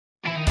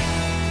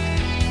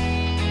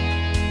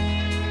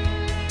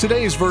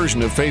Today's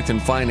version of Faith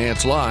and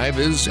Finance Live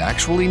is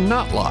actually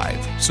not live,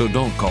 so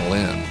don't call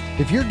in.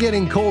 If you're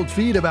getting cold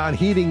feet about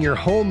heating your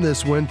home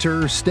this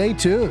winter, stay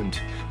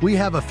tuned. We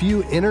have a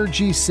few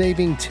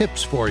energy-saving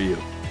tips for you.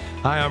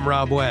 Hi, I'm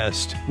Rob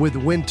West. With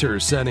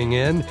winter setting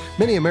in,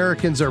 many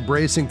Americans are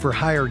bracing for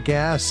higher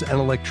gas and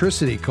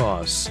electricity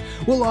costs.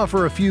 We'll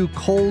offer a few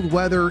cold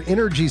weather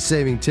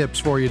energy-saving tips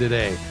for you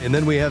today. And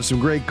then we have some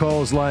great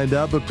calls lined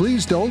up, but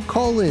please don't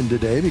call in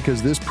today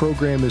because this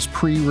program is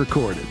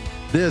pre-recorded.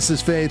 This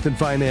is Faith and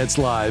Finance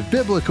Live,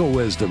 biblical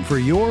wisdom for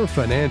your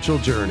financial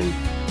journey.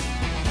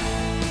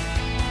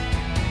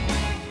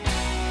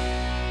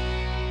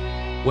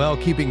 Well,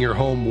 keeping your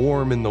home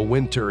warm in the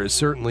winter is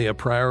certainly a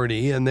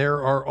priority, and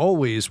there are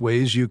always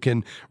ways you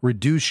can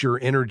reduce your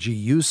energy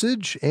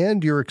usage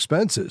and your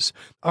expenses.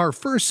 Our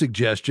first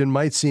suggestion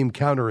might seem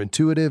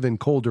counterintuitive in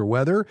colder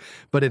weather,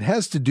 but it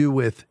has to do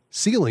with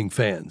ceiling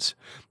fans.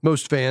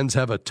 Most fans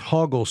have a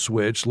toggle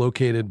switch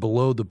located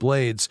below the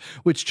blades,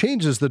 which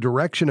changes the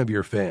direction of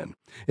your fan.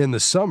 In the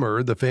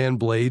summer, the fan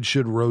blade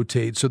should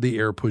rotate so the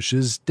air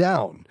pushes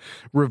down.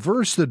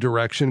 Reverse the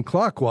direction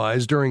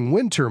clockwise during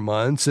winter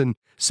months and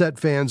set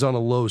fans on a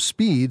low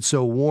speed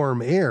so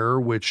warm air,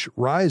 which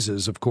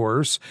rises, of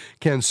course,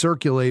 can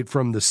circulate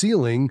from the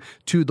ceiling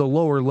to the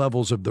lower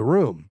levels of the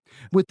room.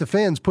 With the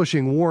fans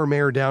pushing warm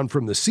air down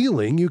from the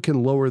ceiling, you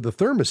can lower the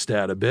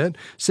thermostat a bit,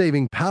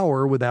 saving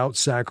power without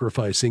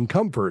sacrificing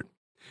comfort.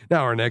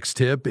 Now, our next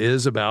tip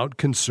is about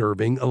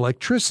conserving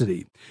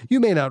electricity.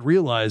 You may not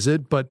realize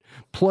it, but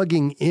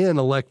plugging in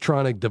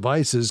electronic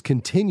devices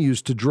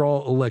continues to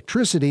draw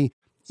electricity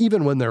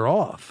even when they're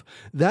off.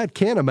 That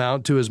can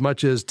amount to as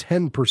much as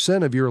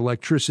 10% of your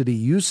electricity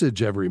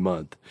usage every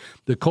month.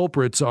 The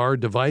culprits are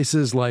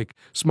devices like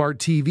smart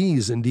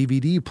TVs and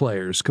DVD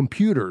players,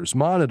 computers,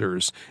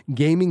 monitors,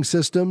 gaming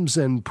systems,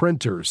 and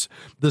printers.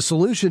 The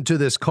solution to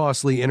this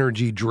costly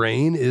energy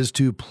drain is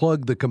to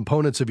plug the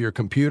components of your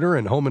computer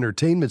and home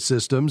entertainment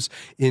systems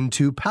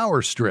into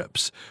power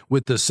strips.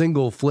 With the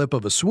single flip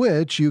of a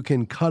switch, you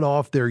can cut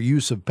off their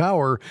use of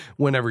power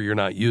whenever you're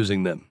not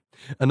using them.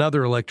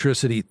 Another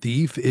electricity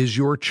thief is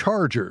your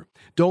charger.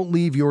 Don't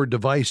leave your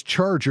device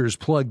chargers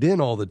plugged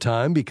in all the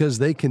time because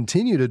they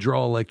continue to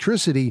draw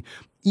electricity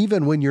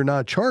even when you're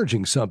not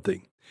charging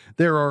something.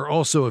 There are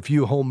also a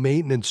few home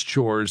maintenance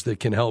chores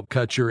that can help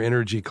cut your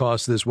energy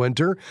costs this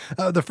winter.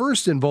 The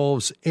first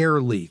involves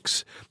air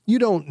leaks. You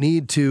don't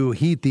need to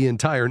heat the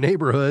entire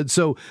neighborhood,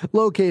 so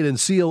locate and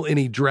seal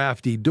any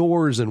drafty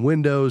doors and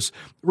windows,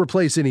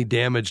 replace any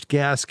damaged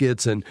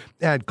gaskets, and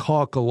add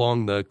caulk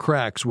along the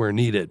cracks where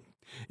needed.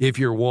 If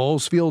your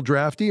walls feel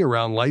drafty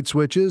around light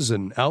switches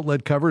and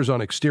outlet covers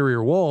on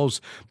exterior walls,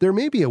 there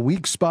may be a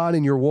weak spot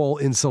in your wall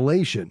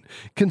insulation.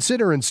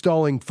 Consider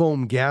installing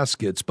foam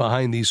gaskets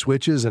behind these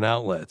switches and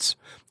outlets.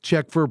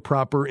 Check for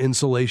proper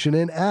insulation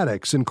in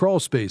attics and crawl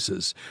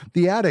spaces.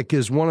 The attic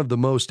is one of the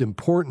most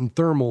important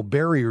thermal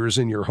barriers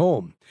in your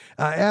home.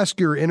 Ask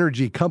your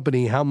energy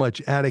company how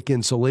much attic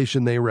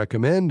insulation they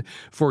recommend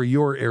for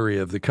your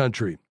area of the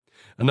country.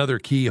 Another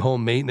key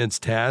home maintenance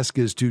task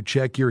is to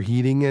check your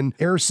heating and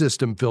air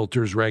system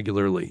filters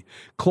regularly.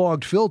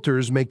 Clogged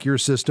filters make your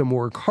system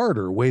work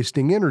harder,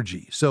 wasting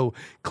energy, so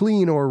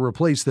clean or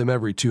replace them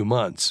every 2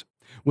 months.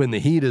 When the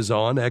heat is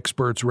on,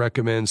 experts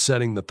recommend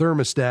setting the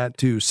thermostat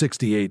to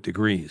 68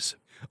 degrees.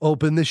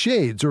 Open the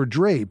shades or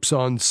drapes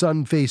on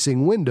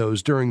sun-facing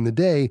windows during the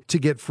day to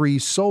get free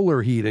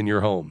solar heat in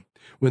your home.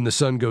 When the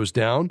sun goes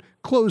down,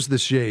 close the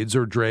shades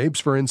or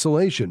drapes for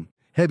insulation.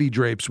 Heavy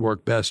drapes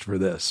work best for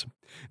this.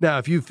 Now,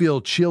 if you feel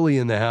chilly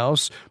in the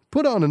house,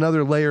 put on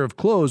another layer of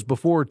clothes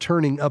before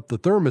turning up the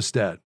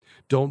thermostat.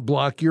 Don't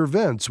block your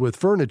vents with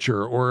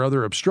furniture or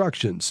other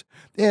obstructions.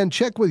 And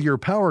check with your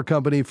power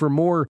company for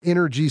more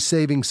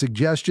energy-saving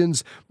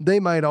suggestions.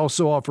 They might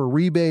also offer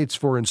rebates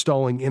for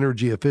installing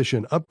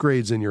energy-efficient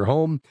upgrades in your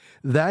home.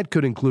 That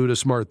could include a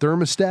smart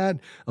thermostat,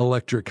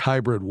 electric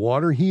hybrid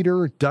water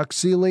heater, duct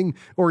sealing,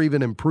 or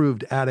even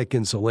improved attic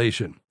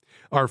insulation.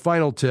 Our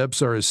final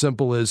tips are as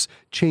simple as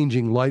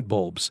changing light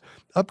bulbs.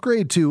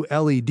 Upgrade to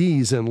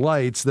LEDs and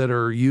lights that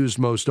are used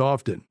most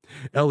often.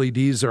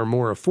 LEDs are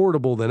more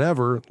affordable than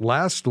ever,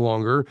 last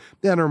longer,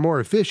 and are more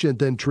efficient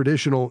than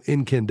traditional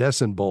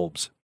incandescent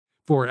bulbs.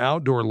 For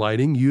outdoor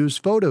lighting, use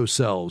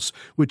photocells,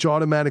 which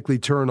automatically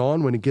turn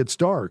on when it gets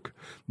dark.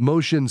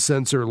 Motion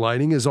sensor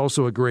lighting is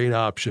also a great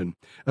option.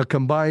 A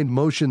combined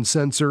motion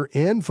sensor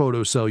and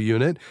photocell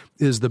unit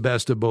is the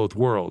best of both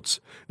worlds.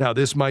 Now,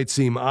 this might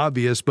seem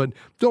obvious, but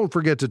don't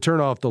forget to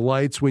turn off the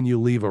lights when you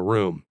leave a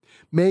room.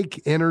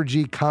 Make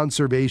energy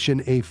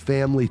conservation a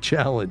family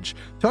challenge.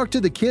 Talk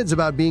to the kids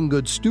about being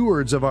good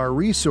stewards of our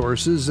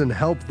resources and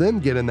help them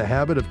get in the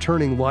habit of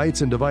turning lights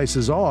and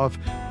devices off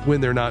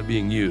when they're not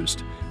being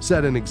used.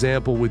 Set an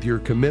example with your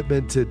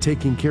commitment to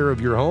taking care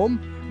of your home,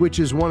 which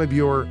is one of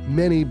your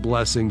many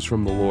blessings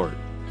from the Lord.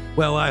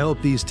 Well, I hope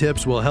these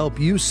tips will help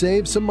you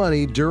save some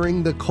money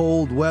during the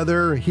cold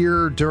weather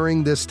here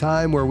during this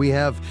time where we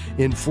have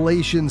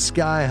inflation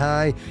sky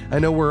high. I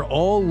know we're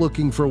all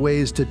looking for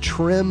ways to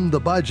trim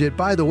the budget.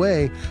 By the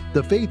way,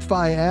 the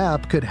FaithFi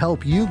app could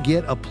help you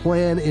get a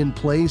plan in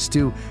place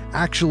to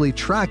actually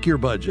track your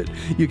budget.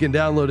 You can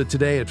download it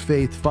today at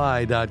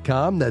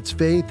faithfi.com. That's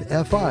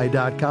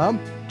faithfi.com.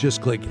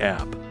 Just click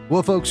app.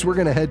 Well, folks, we're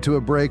going to head to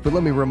a break, but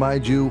let me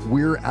remind you,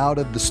 we're out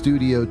of the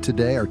studio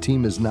today. Our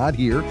team is not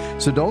here,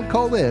 so don't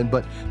call in,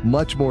 but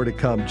much more to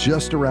come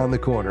just around the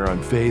corner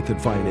on Faith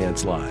and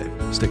Finance Live.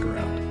 Stick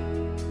around.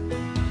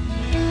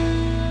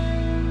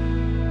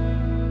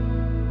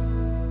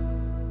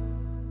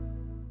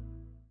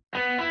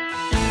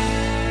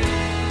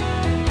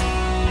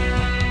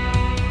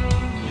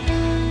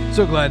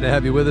 So glad to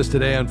have you with us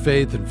today on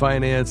Faith and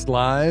Finance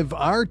Live.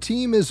 Our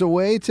team is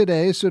away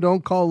today, so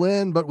don't call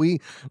in, but we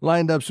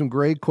lined up some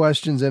great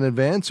questions in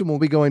advance, and we'll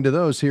be going to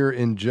those here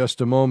in just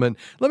a moment.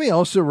 Let me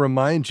also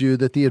remind you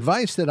that the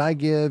advice that I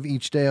give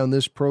each day on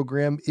this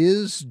program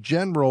is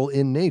general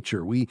in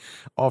nature. We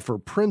offer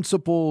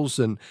principles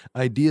and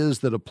ideas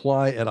that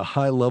apply at a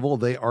high level.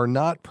 They are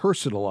not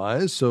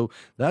personalized, so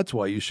that's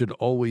why you should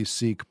always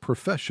seek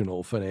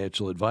professional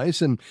financial advice.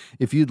 And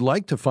if you'd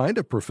like to find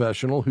a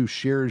professional who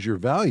shares your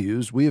values,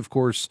 we, of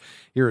course,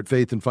 here at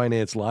Faith and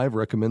Finance Live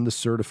recommend the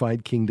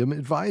Certified Kingdom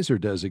Advisor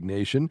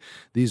designation.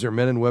 These are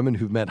men and women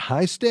who've met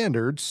high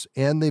standards,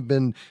 and they've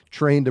been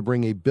trained to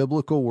bring a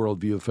biblical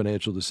worldview of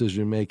financial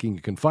decision-making.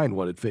 You can find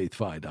one at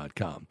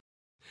faithfi.com.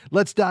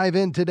 Let's dive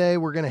in today.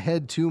 We're going to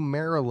head to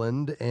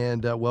Maryland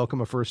and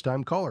welcome a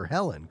first-time caller.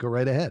 Helen, go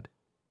right ahead.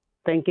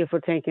 Thank you for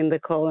taking the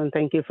call, and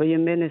thank you for your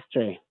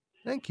ministry.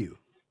 Thank you.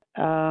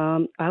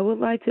 I would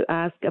like to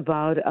ask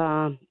about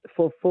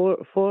for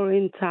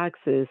foreign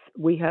taxes.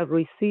 We have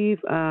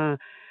received, as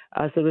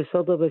a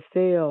result of a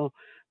sale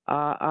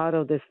out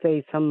of the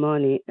state, some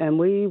money, and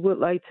we would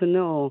like to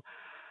know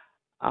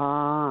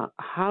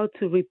how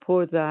to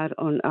report that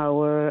on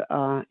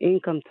our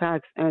income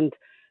tax, and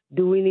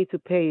do we need to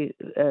pay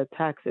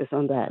taxes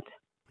on that?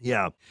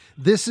 Yeah.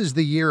 This is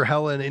the year,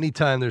 Helen,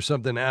 anytime there's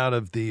something out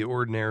of the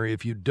ordinary,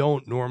 if you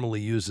don't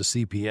normally use a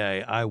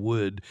CPA, I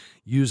would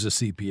use a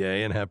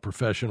CPA and have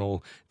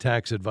professional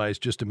tax advice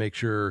just to make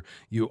sure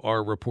you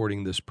are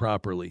reporting this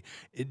properly.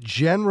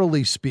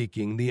 Generally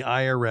speaking, the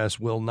IRS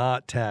will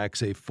not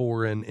tax a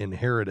foreign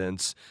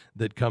inheritance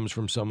that comes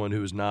from someone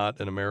who is not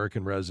an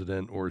American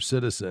resident or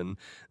citizen.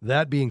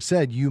 That being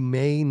said, you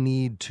may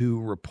need to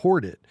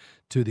report it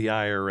to the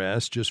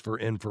IRS just for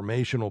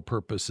informational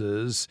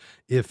purposes.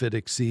 If it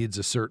exceeds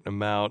a certain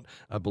amount,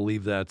 I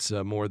believe that's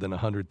more than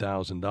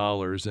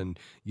 $100,000, and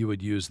you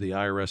would use the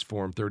IRS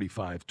Form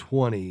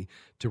 3520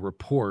 to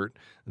report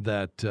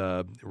that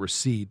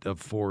receipt of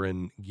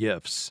foreign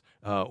gifts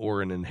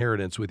or an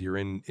inheritance with your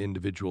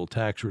individual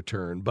tax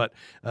return. But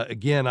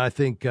again, I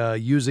think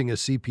using a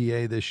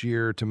CPA this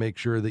year to make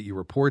sure that you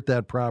report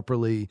that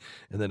properly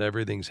and that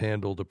everything's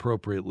handled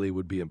appropriately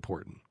would be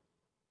important.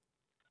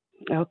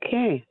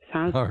 Okay,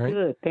 sounds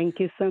good. Thank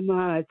you so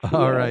much.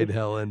 All right,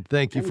 Helen.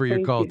 Thank you for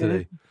your call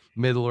today.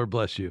 May the Lord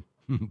bless you.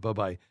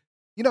 Bye-bye.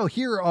 You know,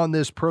 here on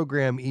this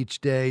program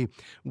each day,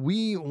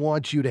 we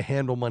want you to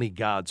handle money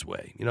God's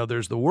way. You know,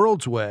 there's the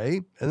world's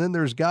way, and then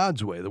there's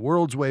God's way. The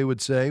world's way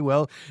would say,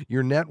 well,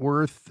 your net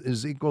worth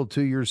is equal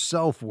to your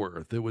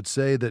self-worth. It would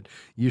say that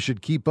you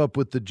should keep up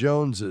with the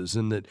Joneses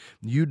and that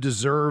you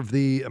deserve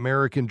the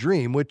American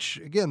dream, which,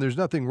 again, there's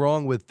nothing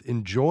wrong with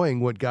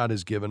enjoying what God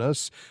has given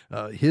us.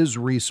 His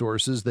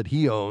resources that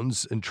he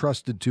owns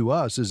entrusted to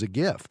us as a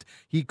gift.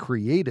 He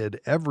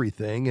created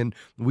everything, and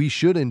we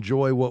should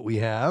enjoy what we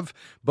have,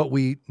 but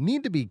we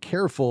need to be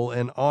careful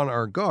and on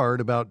our guard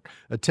about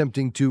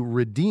attempting to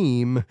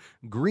redeem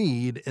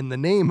greed in the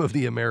name of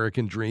the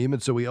American dream.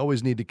 And so we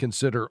always need to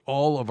consider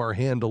all of our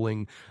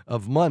handling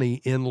of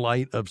money in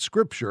light of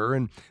Scripture.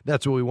 And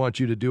that's what we want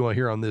you to do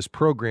here on this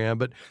program.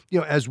 But, you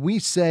know, as we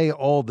say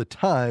all the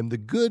time, the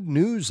good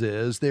news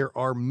is there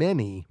are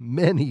many,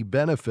 many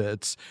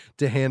benefits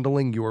to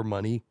handling your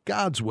money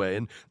God's way.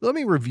 And let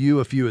me review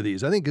a few of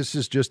these. I think this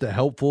is just a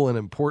helpful and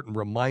important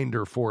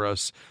reminder for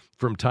us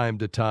from time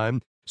to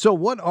time. So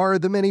what are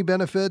the many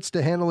benefits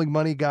to handling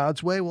money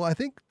God's way? Well, I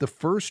think the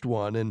first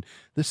one, and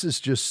this is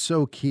just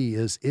so key,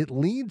 is it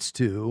leads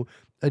to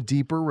a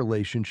deeper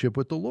relationship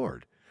with the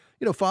Lord.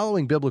 You know,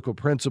 following biblical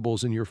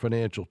principles in your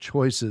financial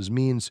choices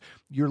means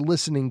you're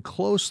listening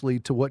closely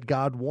to what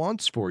God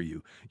wants for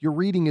you. You're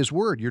reading His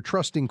Word. You're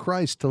trusting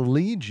Christ to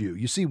lead you.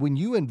 You see, when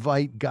you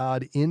invite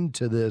God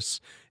into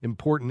this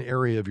important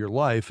area of your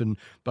life, and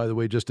by the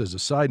way, just as a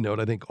side note,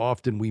 I think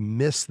often we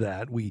miss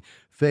that. We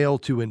fail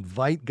to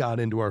invite God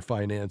into our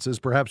finances.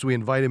 Perhaps we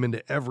invite Him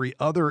into every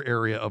other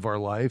area of our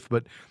life,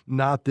 but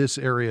not this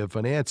area of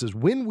finances.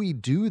 When we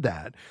do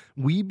that,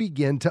 we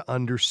begin to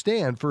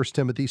understand 1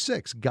 Timothy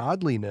 6,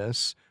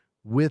 godliness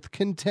with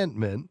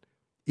contentment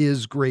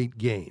is great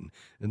gain.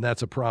 And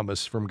that's a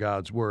promise from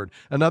God's Word.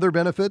 Another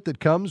benefit that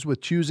comes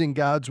with choosing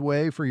God's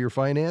way for your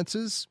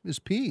finances is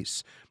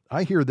peace.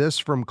 I hear this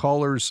from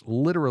callers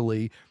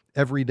literally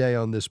every day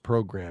on this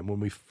program. When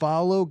we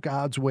follow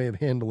God's way of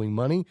handling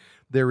money,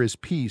 there is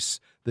peace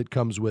that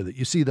comes with it.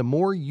 You see, the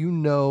more you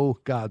know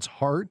God's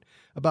heart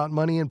about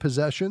money and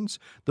possessions,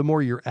 the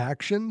more your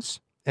actions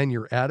and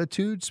your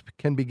attitudes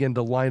can begin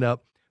to line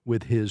up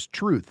with His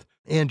truth.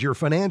 And your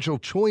financial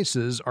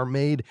choices are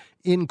made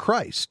in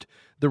Christ.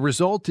 The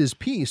result is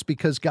peace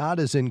because God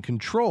is in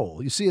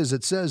control. You see, as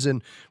it says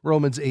in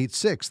Romans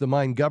 8:6, the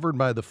mind governed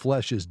by the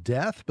flesh is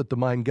death, but the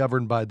mind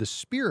governed by the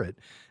Spirit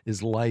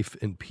is life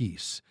and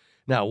peace.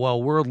 Now,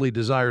 while worldly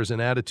desires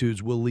and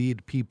attitudes will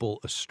lead people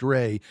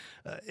astray,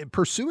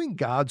 pursuing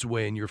God's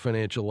way in your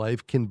financial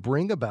life can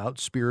bring about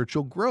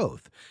spiritual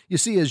growth. You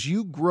see, as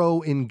you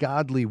grow in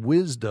godly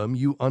wisdom,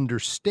 you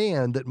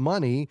understand that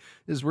money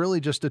is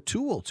really just a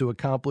tool to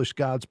accomplish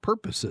God's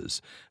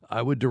purposes.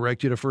 I would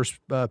direct you to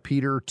 1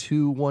 Peter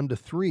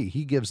 2:1-3.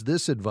 He gives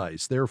this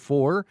advice: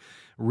 therefore,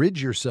 rid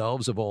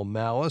yourselves of all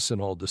malice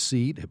and all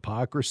deceit,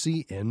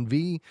 hypocrisy,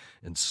 envy,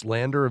 and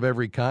slander of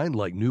every kind.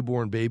 Like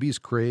newborn babies,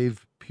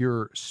 crave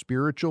pure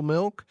spiritual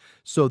milk,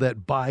 so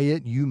that by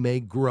it you may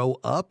grow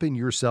up in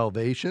your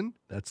salvation.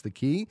 That's the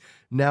key.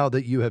 Now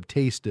that you have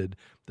tasted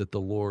that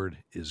the Lord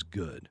is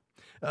good.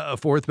 A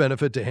fourth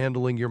benefit to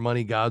handling your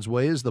money God's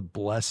way is the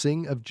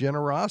blessing of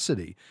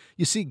generosity.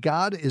 You see,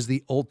 God is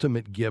the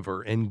ultimate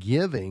giver, and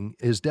giving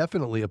is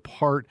definitely a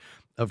part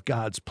of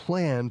God's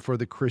plan for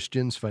the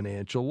Christian's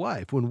financial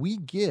life. When we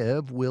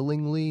give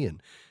willingly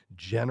and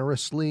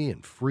generously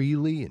and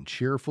freely and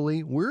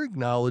cheerfully, we're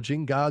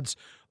acknowledging God's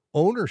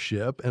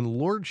ownership and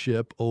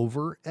lordship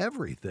over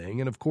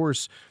everything. And of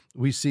course,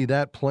 we see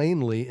that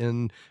plainly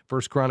in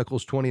 1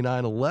 Chronicles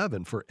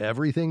 29:11. For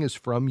everything is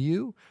from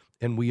you,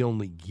 and we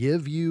only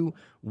give you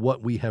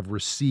what we have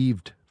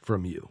received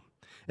from you.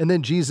 And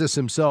then Jesus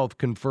himself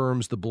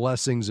confirms the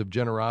blessings of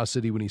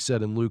generosity when he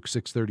said in Luke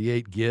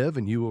 6:38, give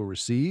and you will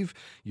receive.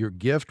 Your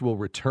gift will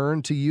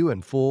return to you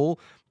in full,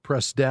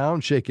 pressed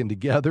down, shaken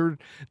together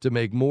to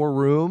make more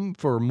room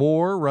for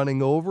more, running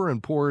over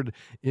and poured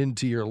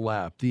into your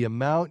lap. The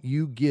amount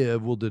you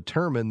give will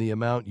determine the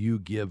amount you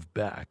give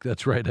back.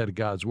 That's right out of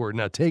God's word.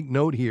 Now, take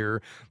note here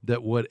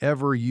that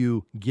whatever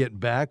you get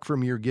back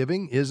from your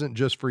giving isn't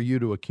just for you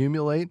to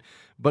accumulate,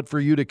 but for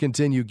you to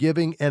continue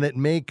giving, and it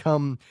may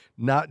come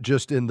not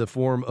just in the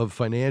form of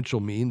financial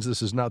means.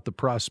 This is not the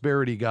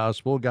prosperity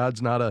gospel.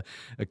 God's not a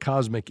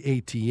cosmic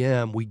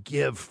ATM. We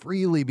give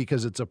freely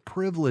because it's a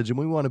privilege, and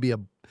we want to be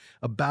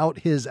about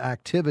His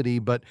activity,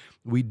 but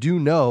we do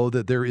know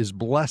that there is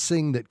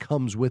blessing that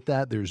comes with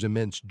that. There's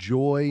immense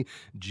joy.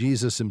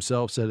 Jesus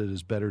himself said it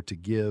is better to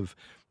give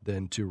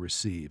than to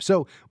receive.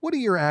 So what do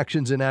your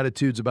actions and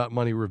attitudes about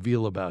money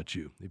reveal about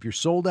you? If you're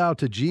sold out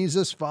to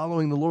Jesus,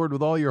 following the Lord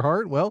with all your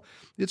heart, well,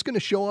 it's going to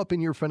show up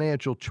in your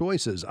financial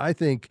choices. I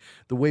think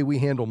the way we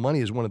handle money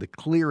is one of the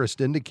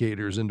clearest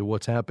indicators into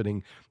what's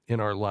happening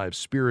in our lives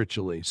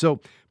spiritually. So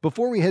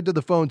before we head to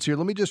the phones here,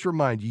 let me just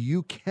remind you,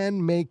 you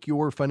can make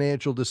your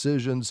financial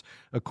decisions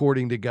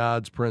according to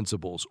God's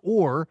principles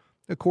or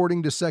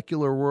according to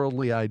secular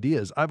worldly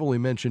ideas. I've only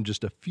mentioned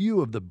just a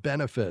few of the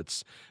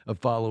benefits of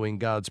following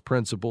God's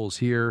principles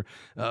here,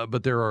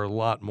 but there are a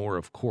lot more,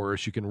 of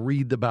course. You can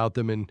read about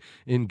them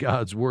in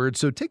God's Word.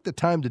 So take the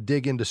time to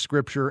dig into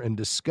Scripture and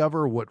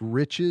discover what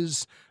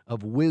riches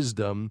of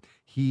wisdom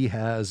He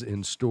has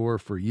in store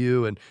for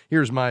you. And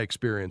here's my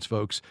experience,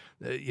 folks.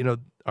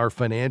 Our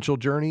financial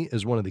journey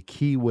is one of the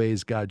key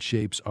ways God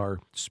shapes our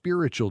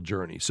spiritual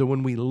journey. So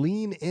when we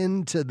lean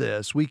into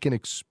this, we can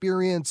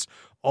experience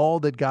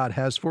all that God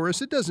has for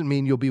us. It doesn't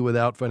mean you'll be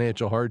without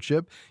financial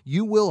hardship.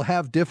 You will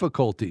have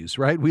difficulties,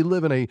 right? We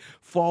live in a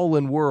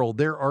fallen world.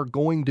 There are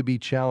going to be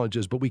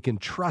challenges, but we can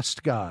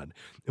trust God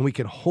and we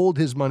can hold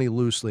His money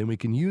loosely and we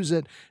can use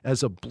it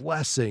as a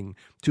blessing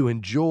to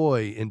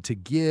enjoy and to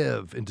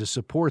give and to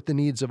support the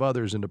needs of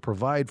others and to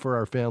provide for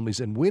our families.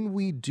 And when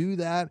we do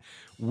that,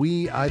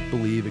 we, I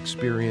believe,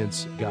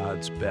 experience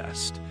God's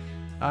best.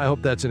 I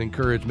hope that's an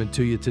encouragement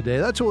to you today.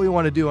 That's what we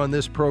want to do on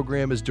this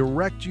program, is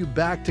direct you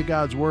back to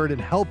God's Word and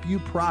help you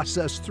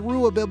process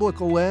through a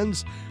biblical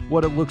lens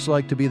what it looks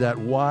like to be that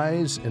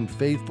wise and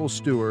faithful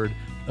steward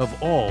of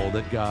all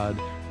that God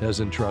has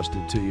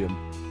entrusted to you.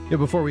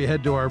 Before we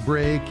head to our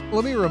break,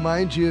 let me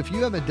remind you, if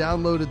you haven't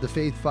downloaded the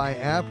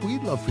FaithFi app,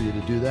 we'd love for you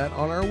to do that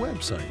on our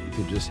website. You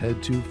can just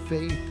head to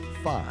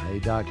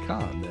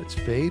faithfi.com. That's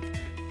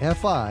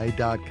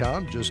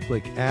faithfi.com. Just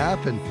click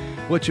app, and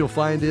what you'll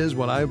find is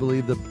what I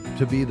believe to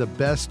be the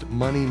best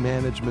money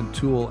management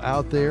tool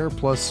out there,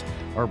 plus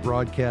our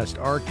broadcast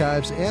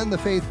archives and the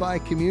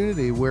FaithFi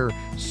community, where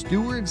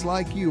stewards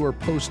like you are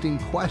posting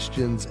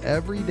questions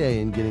every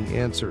day and getting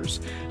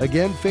answers.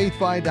 Again,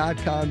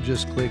 faithfi.com.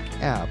 Just click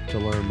app to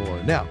learn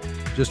more. Now,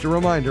 just a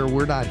reminder,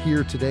 we're not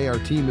here today. Our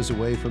team is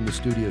away from the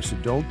studio, so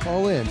don't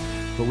call in.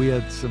 But we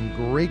had some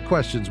great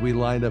questions we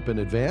lined up in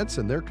advance,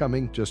 and they're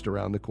coming just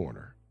around the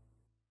corner.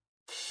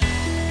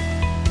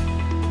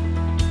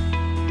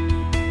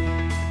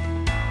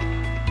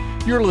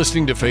 You're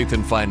listening to Faith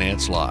and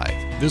Finance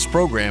Live. This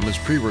program is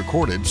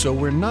pre-recorded, so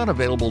we're not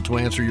available to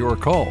answer your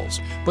calls,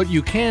 but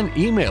you can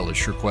email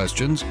us your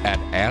questions at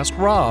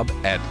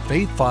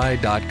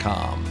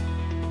askrob@faithfi.com.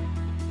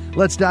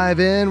 Let's dive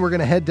in. We're going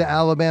to head to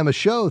Alabama.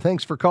 Show.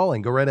 Thanks for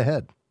calling. Go right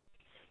ahead.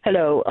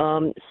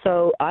 Hello.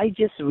 So I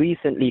just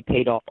recently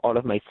paid off all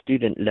of my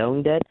student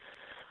loan debt.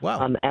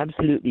 Wow. I'm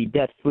absolutely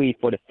debt-free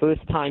for the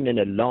first time in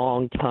a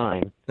long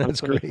time.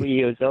 That's I'm 23 great.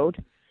 years old.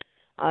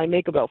 I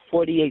make about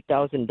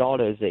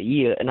 $48,000 a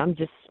year, and I'm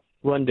just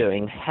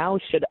wondering, how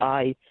should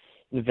I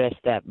invest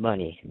that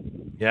money?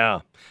 Yeah.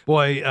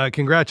 Boy,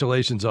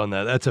 congratulations on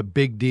that. That's a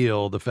big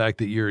deal, the fact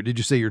that did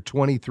you say you're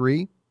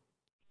 23?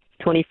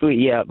 23,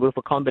 yeah, with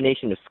a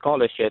combination of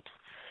scholarships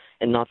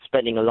and not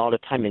spending a lot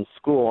of time in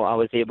school, I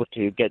was able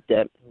to get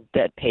that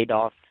debt paid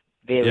off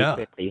very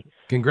quickly.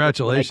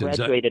 Congratulations. When I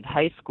graduated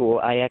high school,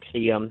 I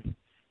actually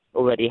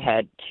already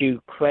had 2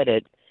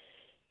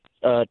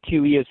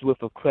 years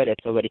worth of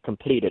credits already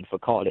completed for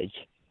college.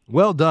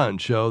 Well done,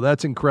 Show.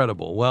 That's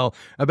incredible. Well,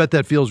 I bet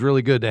that feels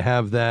really good to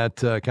have that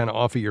kind of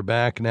off of your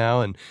back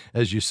now. And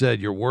as you said,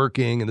 you're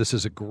working, and this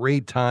is a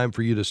great time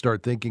for you to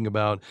start thinking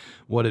about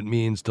what it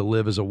means to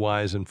live as a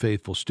wise and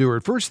faithful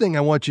steward. First thing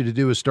I want you to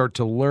do is start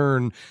to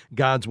learn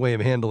God's way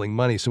of handling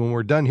money. So when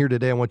we're done here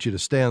today, I want you to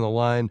stay on the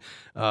line.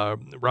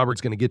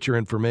 Robert's going to get your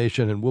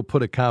information, and we'll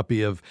put a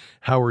copy of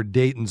Howard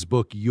Dayton's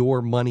book,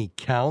 Your Money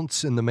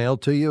Counts, in the mail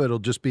to you. It'll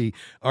just be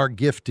our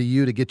gift to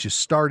you to get you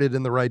started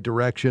in the right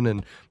direction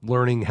and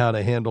learning how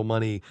to handle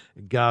money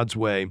God's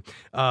way.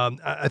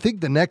 I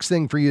think the next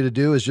thing for you to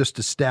do is just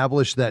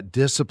establish that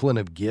discipline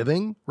of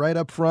giving right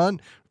up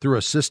front through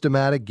a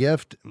systematic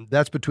gift.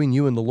 That's between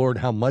you and the Lord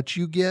how much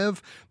you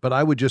give, but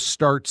I would just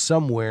start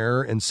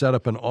somewhere and set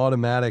up an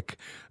automatic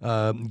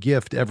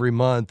gift every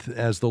month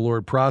as the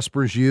Lord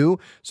prospers you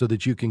so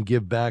that you can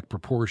give back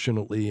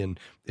proportionately and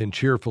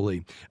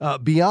cheerfully.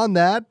 Beyond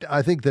that,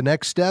 I think the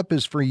next step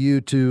is for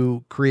you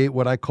to create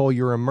what I call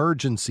your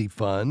emergency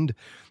fund.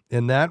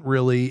 And that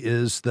really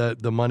is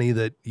the money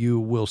that you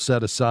will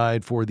set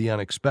aside for the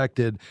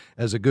unexpected.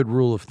 As a good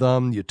rule of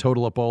thumb, you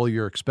total up all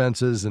your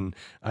expenses, and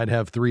I'd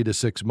have 3 to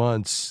 6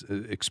 months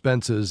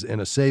expenses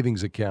in a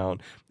savings account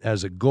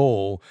as a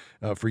goal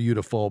for you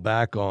to fall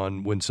back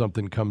on when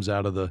something comes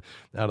out of the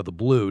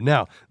blue.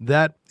 Now,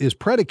 that is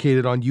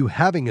predicated on you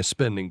having a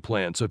spending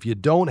plan. So if you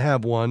don't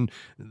have one,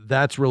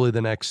 that's really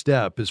the next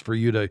step, is for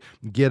you to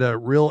get a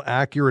real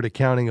accurate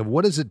accounting of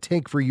what does it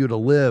take for you to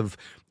live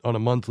on a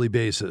monthly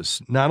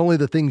basis. Not only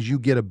the things you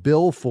get a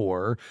bill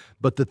for,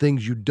 but the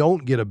things you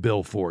don't get a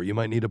bill for. You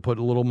might need to put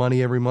a little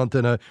money every month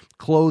in a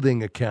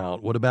clothing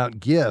account. What about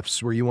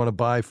gifts, where you want to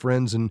buy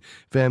friends and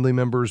family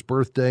members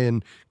birthday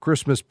and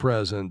Christmas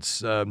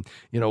presents?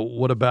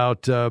 What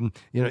about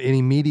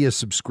any media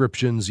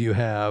subscriptions you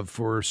have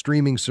for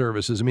streaming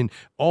services? I mean,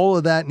 all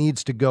of that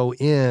needs to go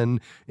in,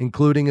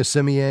 including a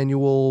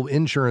semi-annual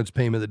insurance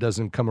payment that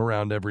doesn't come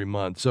around every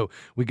month. So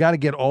we got to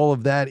get all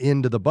of that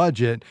into the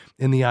budget,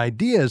 and the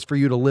idea is for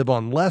you to live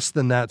on less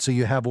than that, so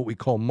you have what we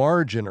call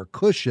margin or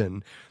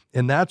cushion,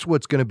 and that's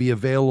what's going to be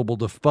available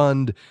to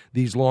fund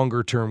these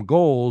longer-term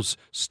goals,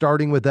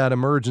 starting with that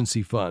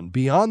emergency fund.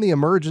 Beyond the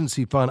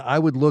emergency fund, I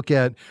would look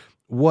at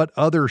what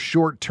other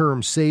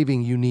short-term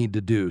saving you need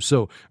to do.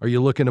 So are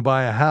you looking to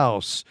buy a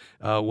house?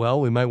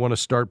 We might want to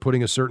start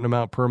putting a certain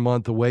amount per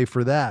month away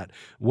for that.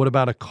 What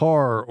about a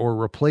car or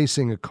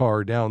replacing a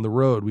car down the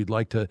road? We'd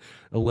like to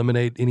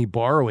eliminate any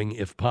borrowing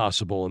if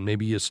possible, and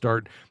maybe you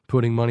start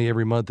putting money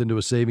every month into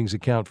a savings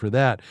account for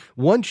that.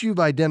 Once you've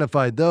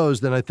identified those,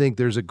 then I think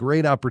there's a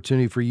great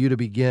opportunity for you to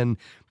begin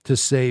to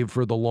save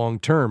for the long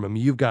term. I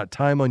mean, you've got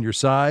time on your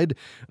side.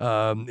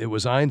 It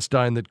was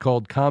Einstein that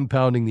called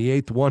compounding the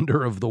eighth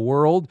wonder of the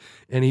world,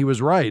 and he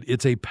was right.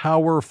 It's a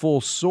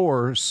powerful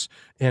source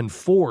and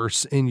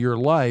force in your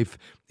life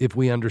if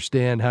we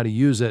understand how to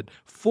use it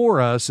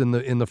for us in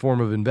the form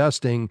of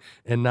investing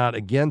and not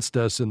against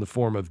us in the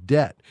form of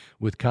debt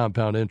with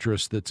compound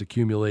interest that's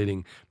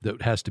accumulating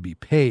that has to be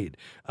paid.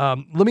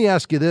 Let me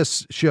ask you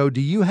this, Show.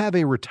 Do you have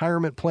a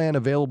retirement plan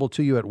available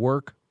to you at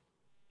work?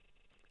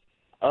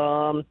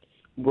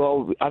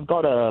 Well, I've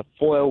got a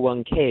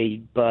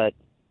 401k, but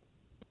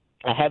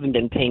I haven't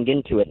been paying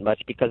into it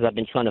much because I've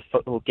been trying to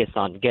focus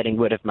on getting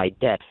rid of my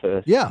debt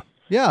first. Yeah,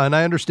 and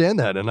I understand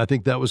that, and I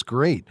think that was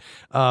great.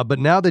 But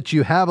now that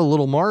you have a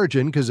little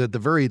margin, because at the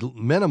very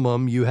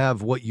minimum, you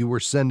have what you were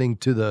sending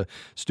to the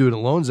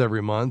student loans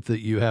every month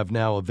that you have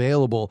now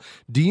available,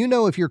 do you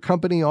know if your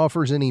company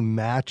offers any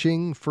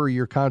matching for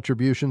your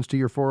contributions to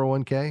your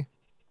 401k?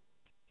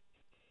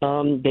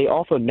 They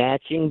offer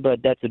matching,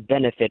 but that's a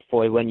benefit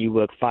for when you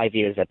work 5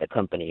 years at the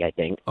company, I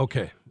think.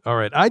 Okay. All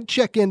right. I'd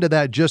check into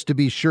that just to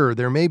be sure.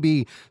 There may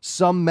be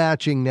some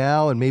matching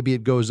now, and maybe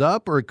it goes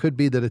up, or it could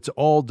be that it's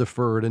all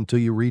deferred until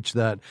you reach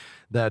that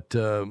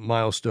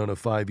milestone of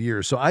 5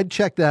 years. So I'd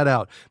check that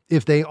out.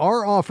 If they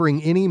are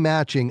offering any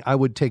matching, I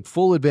would take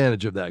full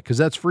advantage of that, because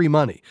that's free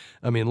money.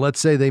 I mean,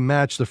 let's say they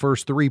match the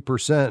first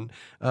 3%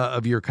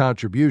 of your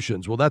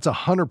contributions. Well, that's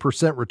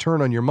 100%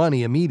 return on your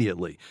money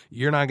immediately.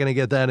 You're not going to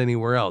get that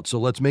anywhere else. So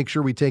let's make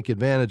sure we take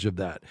advantage of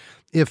that.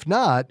 If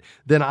not,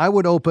 then I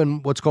would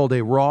open what's called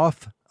a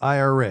Roth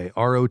IRA,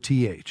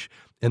 ROTH.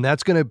 And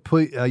that's going to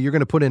put, you're going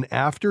to put in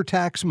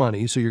after-tax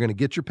money. So you're going to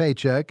get your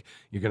paycheck,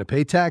 you're going to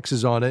pay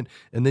taxes on it,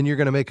 and then you're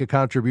going to make a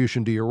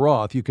contribution to your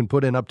Roth. You can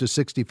put in up to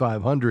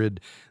 $6,500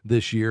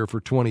 this year for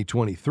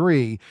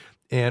 2023.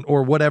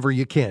 Or whatever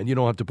you can. You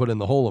don't have to put in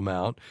the whole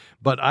amount.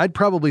 But I'd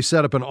probably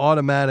set up an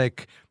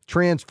automatic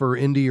transfer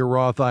into your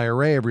Roth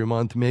IRA every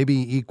month, maybe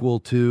equal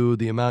to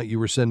the amount you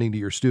were sending to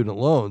your student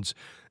loans,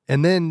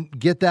 and then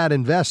get that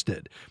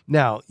invested.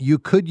 Now, you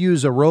could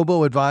use a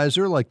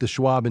robo-advisor like the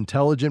Schwab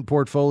Intelligent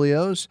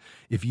Portfolios.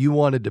 If you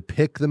wanted to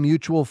pick the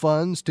mutual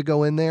funds to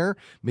go in there,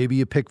 maybe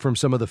you pick from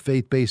some of the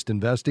faith-based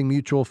investing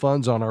mutual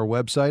funds on our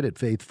website at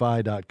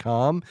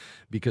faithfi.com,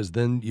 because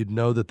then you'd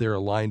know that they're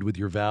aligned with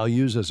your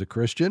values as a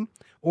Christian.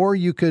 Or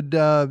you could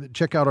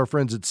check out our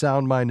friends at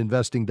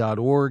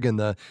soundmindinvesting.org, and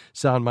the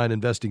Sound Mind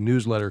Investing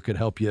newsletter could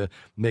help you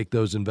make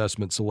those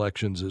investment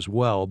selections as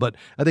well. But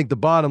I think the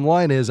bottom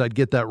line is I'd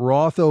get that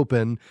Roth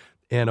open,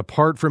 and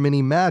apart from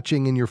any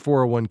matching in your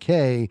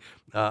 401k,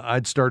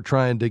 I'd start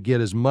trying to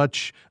get as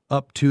much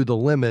up to the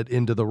limit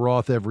into the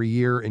Roth every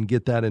year and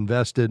get that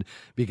invested,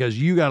 because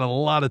you got a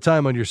lot of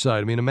time on your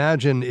side. I mean,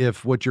 imagine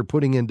if what you're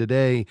putting in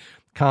today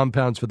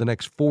compounds for the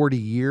next 40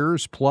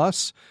 years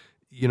plus.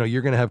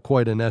 You're going to have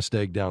quite a nest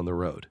egg down the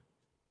road.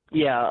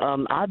 Yeah,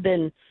 I've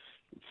been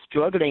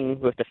struggling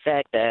with the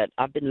fact that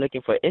I've been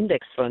looking for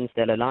index funds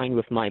that align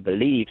with my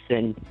beliefs,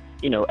 and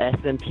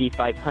S&P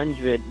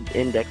 500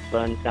 index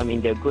funds. I mean,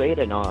 they're great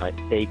and all.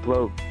 They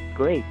grow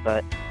great,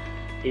 but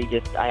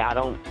I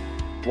don't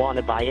want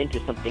to buy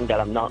into something that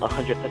I'm not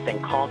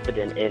 100%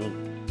 confident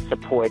in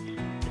supports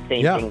the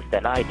same things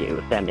that I do.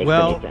 If that makes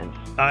any sense.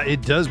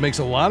 It does. Makes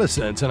a lot of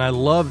sense. And I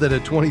love that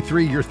at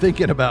 23, you're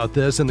thinking about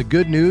this. And the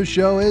good news,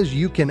 Show, is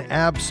you can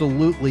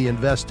absolutely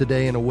invest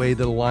today in a way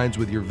that aligns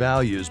with your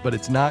values, but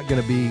it's not going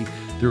to be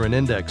through an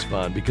index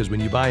fund, because when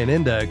you buy an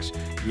index,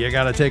 you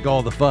got to take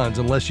all the funds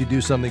unless you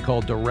do something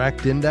called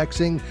direct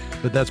indexing,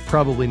 but that's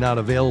probably not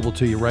available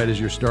to you right as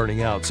you're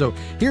starting out. So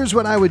here's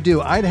what I would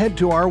do. I'd head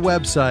to our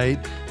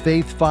website,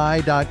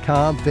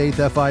 faithfi.com,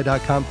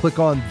 faithfi.com, click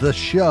on the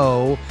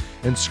show,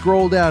 and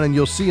scroll down, and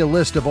you'll see a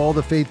list of all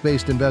the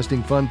faith-based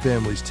investing fund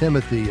families,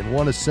 Timothy and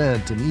One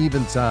Ascent and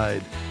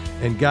Eventide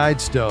and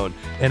Guidestone.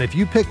 And if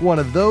you pick one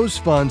of those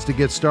funds to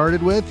get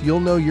started with, you'll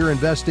know you're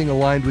investing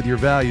aligned with your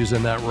values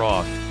in that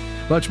Roth.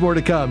 Much more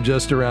to come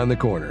just around the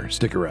corner.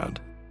 Stick around.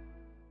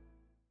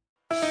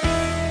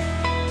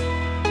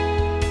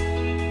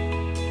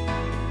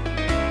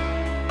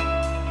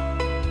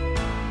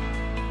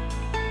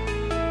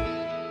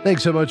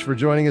 Thanks so much for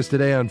joining us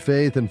today on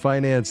Faith and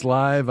Finance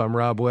Live. I'm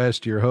Rob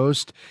West, your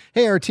host.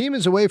 Hey, our team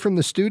is away from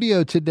the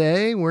studio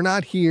today. We're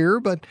not here,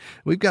 but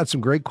we've got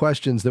some great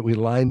questions that we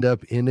lined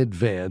up in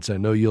advance. I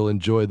know you'll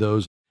enjoy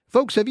those.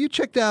 Folks, have you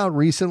checked out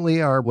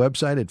recently our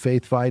website at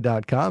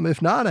faithfi.com? If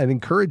not, I'd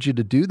encourage you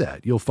to do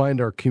that. You'll find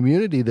our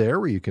community there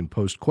where you can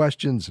post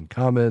questions and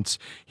comments,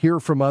 hear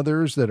from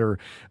others that are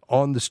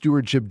on the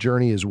stewardship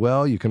journey as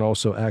well. You can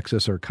also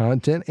access our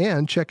content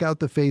and check out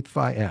the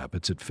FaithFi app.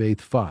 It's at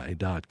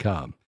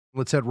faithfi.com.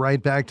 Let's head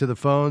right back to the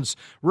phones.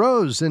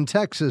 Rose in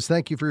Texas,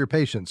 thank you for your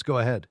patience. Go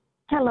ahead.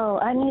 Hello.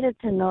 I needed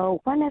to know,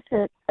 when is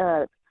it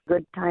a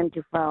good time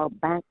to file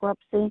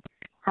bankruptcy?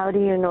 How do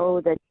you know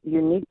that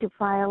you need to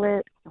file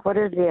it? What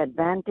is the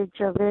advantage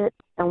of it?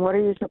 And what are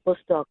you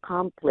supposed to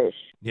accomplish?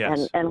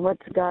 Yes. And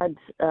what's God's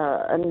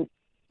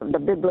the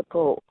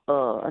biblical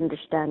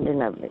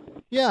understanding of it?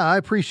 Yeah, I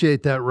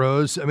appreciate that,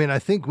 Rose. I mean, I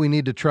think we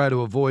need to try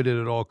to avoid it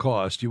at all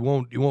costs. You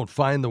won't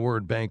find the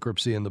word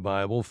bankruptcy in the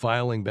Bible.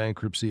 Filing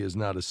bankruptcy is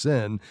not a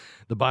sin.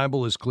 The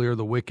Bible is clear: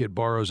 the wicked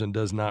borrows and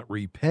does not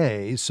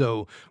repay.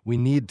 So we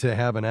need to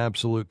have an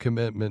absolute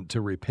commitment to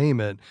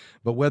repayment.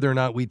 But whether or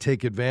not we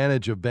take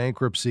advantage of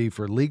bankruptcy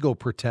for legal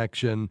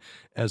protection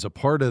as a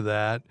part of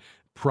that,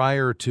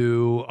 prior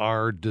to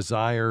our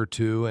desire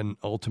to, and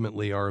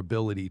ultimately our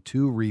ability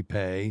to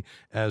repay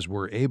as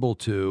we're able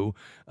to,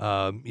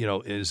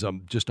 is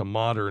just a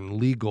modern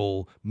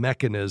legal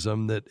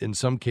mechanism that in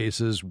some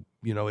cases,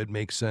 it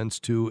makes sense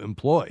to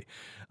employ,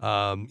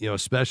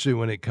 especially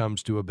when it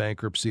comes to a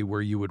bankruptcy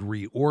where you would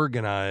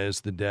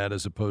reorganize the debt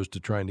as opposed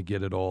to trying to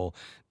get it all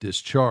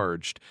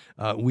discharged.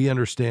 We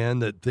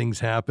understand that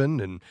things happen,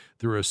 and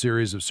through a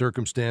series of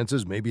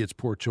circumstances, maybe it's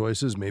poor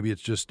choices, maybe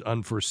it's just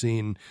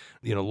unforeseen,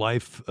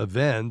 life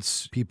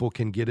events, people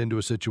can get into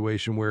a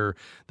situation where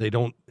they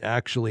don't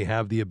actually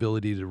have the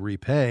ability to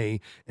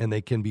repay, and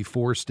they can be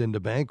forced into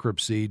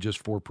bankruptcy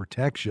just for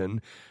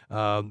protection.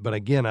 But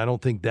again, I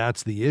don't think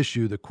that's the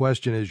issue. The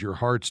question is your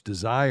heart's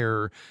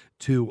desire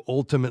to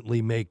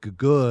ultimately make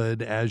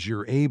good as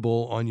you're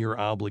able on your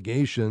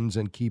obligations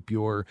and keep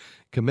your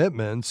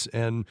commitments.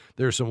 And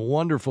there's some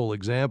wonderful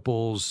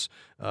examples,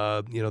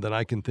 that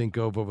I can think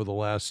of over the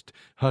last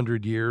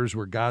 100 years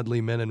where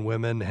godly men and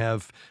women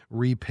have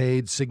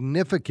repaid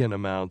significant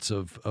amounts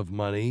of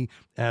money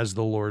as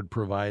the Lord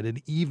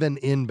provided, even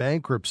in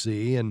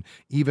bankruptcy, and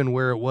even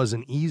where it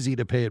wasn't easy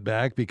to pay it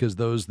back because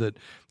those that,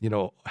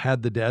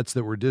 had the debts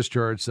that were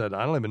discharged said,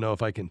 I don't even know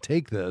if I can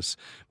take this,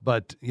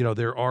 but,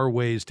 there are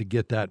ways to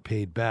get that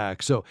paid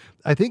back. So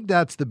I think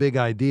that's the big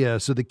idea.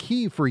 So the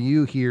key for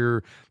you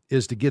here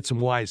is to get some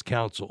wise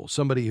counsel,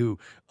 somebody who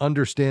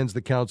understands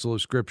the counsel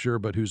of Scripture,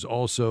 but who's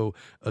also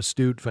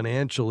astute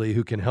financially,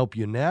 who can help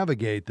you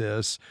navigate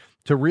this,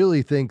 to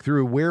really think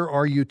through, where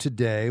are you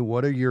today?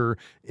 What are your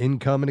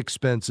income and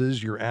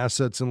expenses, your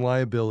assets and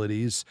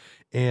liabilities?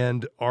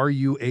 And are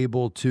you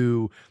able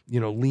to,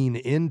 lean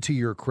into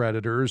your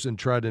creditors and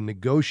try to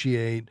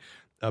negotiate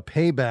a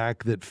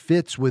payback that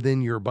fits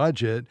within your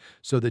budget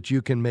so that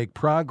you can make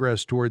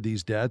progress toward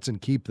these debts and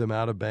keep them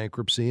out of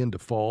bankruptcy and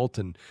default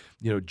and,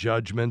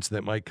 judgments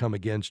that might come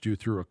against you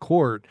through a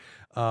court?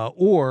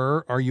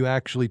 Or are you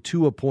actually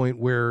to a point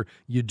where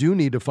you do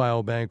need to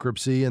file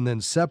bankruptcy, and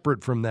then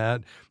separate from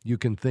that, you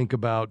can think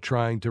about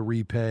trying to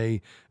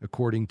repay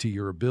according to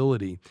your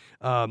ability?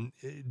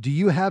 Do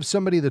you have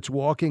somebody that's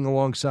walking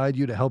alongside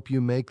you to help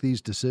you make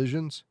these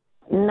decisions?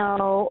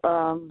 No,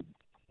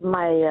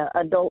 my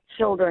adult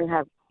children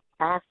have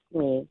asked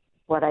me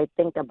what I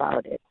think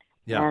about it.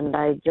 Yeah. And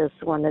I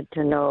just wanted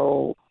to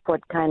know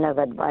what kind of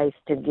advice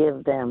to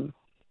give them.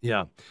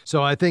 Yeah.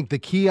 So I think the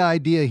key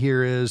idea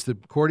here is that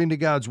according to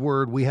God's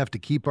word, we have to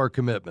keep our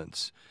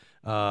commitments.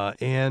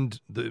 And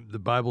the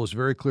Bible is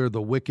very clear,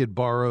 the wicked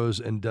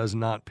borrows and does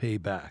not pay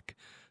back.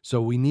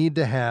 So we need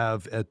to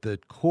have at the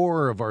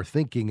core of our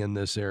thinking in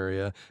this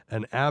area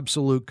an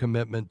absolute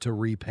commitment to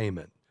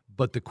repayment.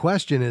 But the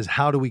question is,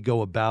 how do we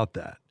go about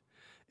that?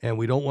 And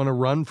we don't want to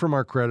run from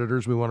our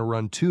creditors. We want to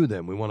run to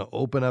them. We want to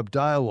open up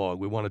dialogue.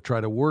 We want to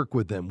try to work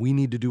with them. We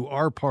need to do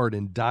our part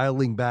in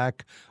dialing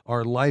back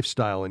our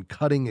lifestyle and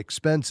cutting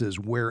expenses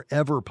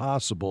wherever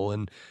possible.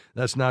 And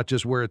that's not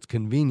just where it's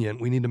convenient.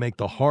 We need to make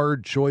the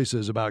hard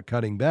choices about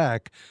cutting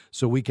back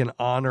so we can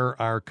honor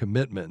our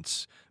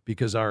commitments,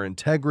 because our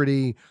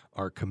integrity,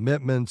 our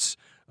commitments,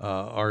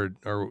 our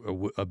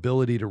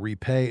ability to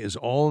repay is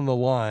all on the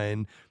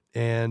line.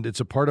 And it's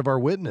a part of our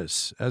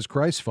witness as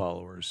Christ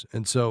followers.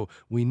 And so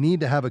we need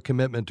to have a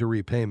commitment to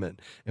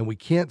repayment. And we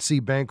can't see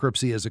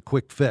bankruptcy as a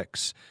quick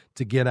fix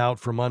to get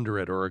out from under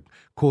it, or a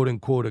quote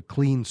unquote a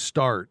clean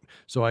start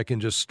so I can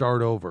just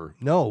start over.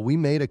 No, we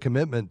made a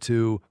commitment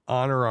to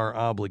honor our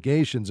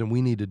obligations, and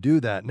we need to do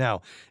that.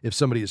 Now, if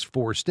somebody is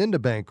forced into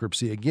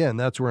bankruptcy, again,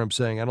 that's where I'm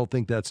saying I don't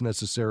think that's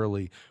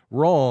necessarily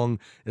wrong,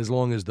 as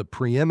long as the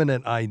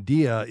preeminent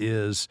idea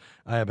is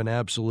I have an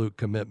absolute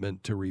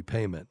commitment to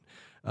repayment.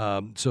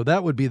 So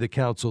that would be the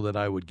counsel that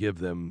I would give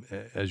them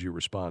as you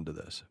respond to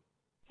this.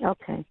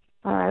 Okay.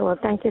 All right. Well,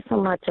 thank you so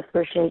much.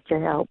 Appreciate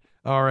your help.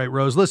 All right,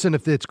 Rose. Listen,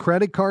 if it's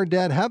credit card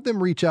debt, have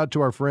them reach out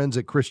to our friends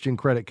at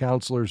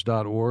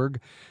ChristianCreditCounselors.org.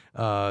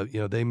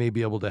 They may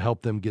be able to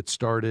help them get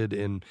started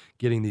in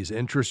getting these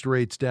interest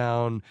rates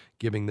down,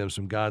 giving them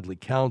some godly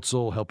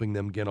counsel, helping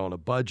them get on a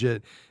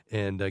budget,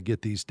 and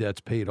get these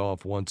debts paid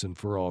off once and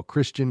for all.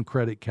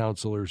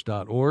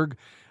 ChristianCreditCounselors.org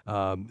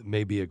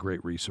may be a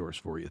great resource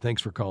for you.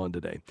 Thanks for calling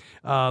today.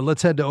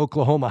 Let's head to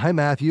Oklahoma. Hi,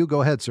 Matthew.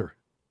 Go ahead, sir.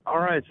 All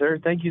right, sir.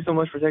 Thank you so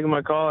much for taking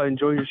my call. I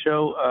enjoy your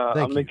show.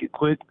 I'll make it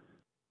quick.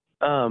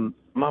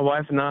 My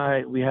wife and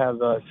I, we have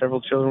several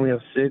children. We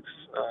have 6,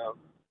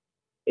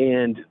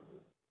 and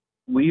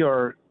we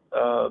are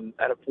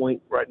at a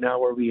point right now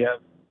where we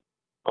have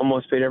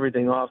almost paid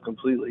everything off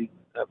completely,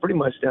 pretty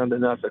much down to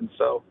nothing.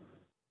 So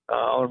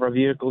all of our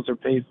vehicles are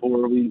paid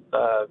for. We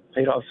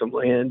paid off some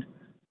land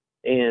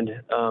and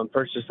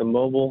purchased a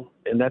mobile,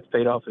 and that's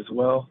paid off as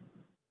well.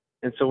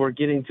 And so we're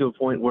getting to a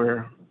point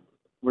where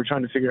we're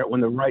trying to figure out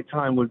when the right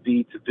time would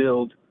be to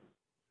build.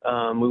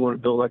 We want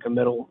to build like a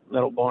metal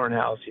barn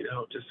house,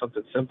 just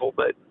something simple,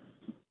 but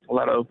a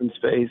lot of open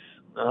space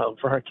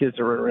for our kids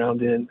to run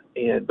around in.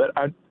 But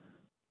I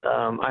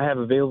have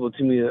available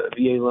to me a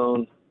VA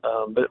loan,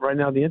 but right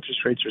now the interest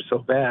rates are so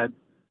bad.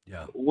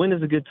 Yeah. When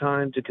is a good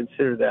time to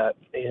consider that,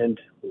 and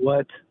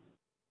what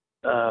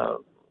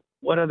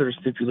other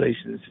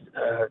stipulations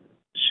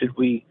should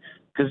we?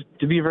 Because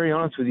to be very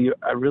honest with you,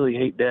 I really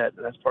hate debt,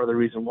 and that's part of the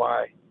reason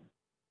why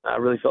I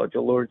really felt like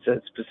the Lord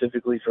said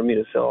specifically for me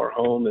to sell our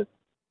home,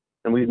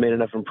 and we've made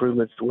enough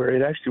improvements to where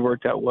it actually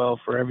worked out well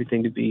for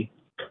everything to be.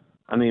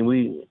 I mean,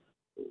 we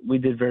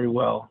did very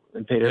well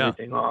and paid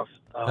everything off.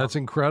 That's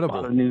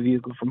incredible. Bought a new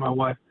vehicle for my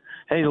wife.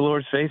 Hey, the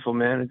Lord's faithful,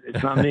 man.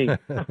 It's not me.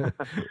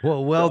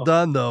 Well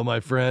done, though, my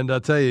friend. I'll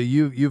tell you,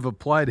 you've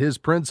applied His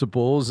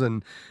principles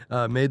and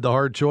made the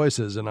hard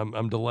choices, and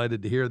I'm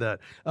delighted to hear that.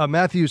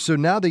 Matthew, so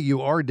now that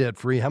you are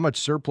debt-free, how much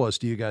surplus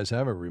do you guys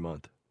have every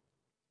month?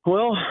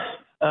 Well,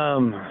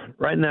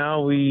 right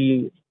now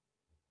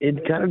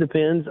it kind of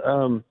depends.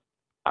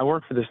 I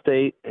work for the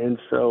state, and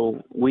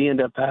so we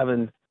end up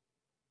having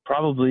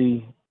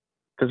probably,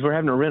 because we're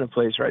having to rent a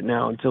place right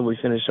now until we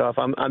finish off.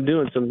 I'm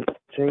doing some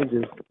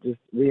changes, just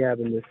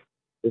rehabbing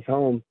this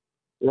home.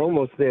 We're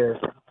almost there.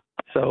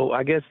 So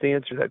I guess to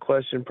answer that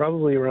question,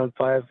 probably around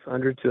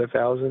 500 to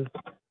 1,000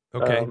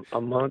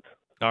 a month.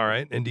 All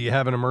right. And do you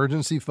have an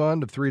emergency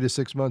fund of 3 to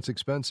 6 months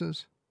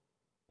expenses?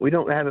 We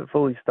don't have it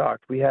fully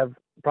stocked. We have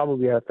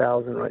probably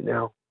 1,000 right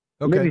now,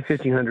 Okay. maybe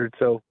 1,500.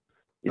 So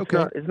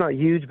it's not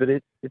huge, but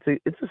it's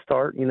a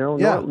start. You know,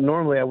 Yeah.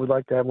 Normally I would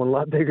like to have one a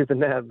lot bigger than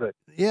that, but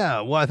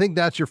Yeah, well, I think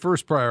that's your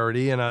first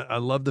priority, and I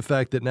love the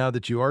fact that now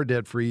that you are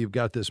debt free, you've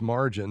got this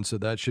margin, so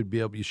that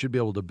you should be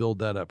able to build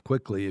that up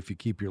quickly if you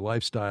keep your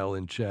lifestyle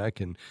in check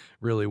and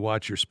really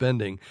watch your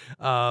spending.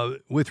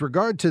 With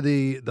regard to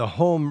the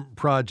home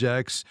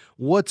projects,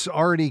 what's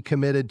already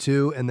committed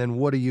to, and then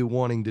what are you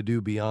wanting to do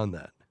beyond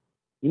that?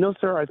 you know,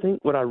 sir, I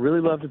think what I really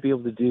love to be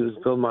able to do is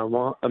build my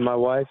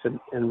wife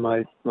and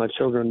my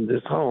children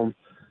this home.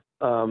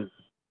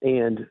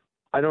 And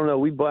I don't know,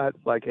 we bought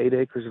like 8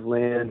 acres of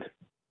land,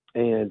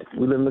 and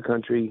we live in the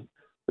country.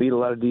 We eat a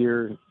lot of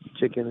deer,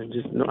 chicken, and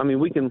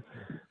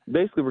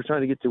we're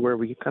trying to get to where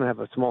we kind of have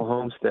a small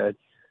homestead.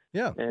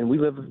 Yeah. And we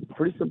live a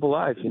pretty simple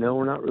life, you know.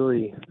 We're not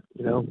really,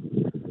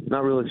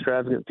 not real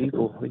extravagant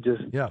people. We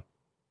just, yeah.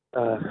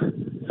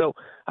 So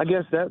I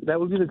guess that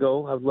would be the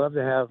goal. I'd love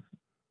to have,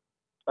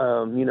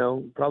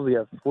 probably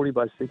a 40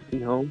 by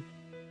 60 home.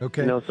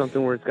 Okay.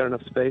 Something where it's got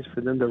enough space for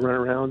them to run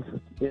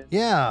around.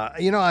 Yeah.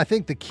 I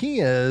think the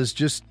key is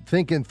just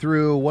thinking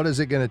through what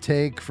is it going to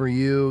take for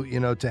you,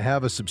 to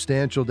have a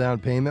substantial down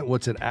payment.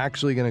 What's it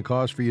actually going to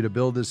cost for you to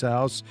build this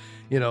house?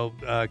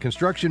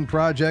 Construction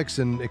projects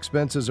and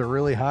expenses are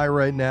really high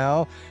right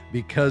now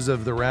because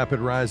of the rapid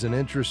rise in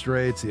interest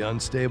rates, the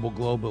unstable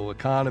global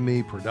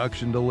economy,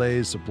 production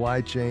delays,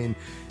 supply chain.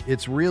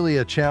 It's really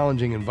a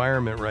challenging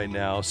environment right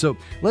now. So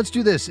let's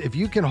do this. If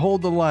you can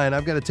hold the line,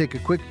 I've got to take a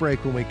quick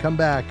break. When we come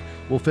back,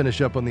 we'll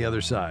finish up on the other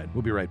side.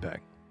 We'll be right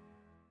back.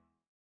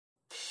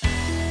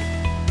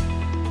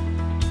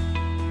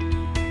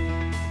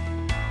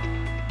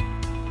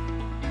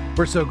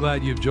 We're so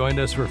glad you've joined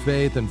us for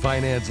Faith and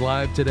Finance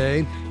Live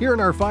today. Here in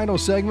our final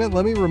segment,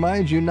 let me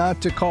remind you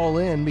not to call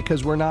in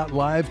because we're not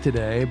live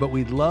today, but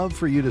we'd love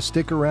for you to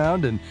stick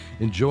around and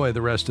enjoy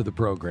the rest of the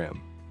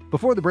program.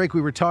 Before the break,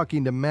 we were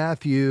talking to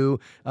Matthew.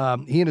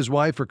 He and his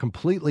wife are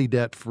completely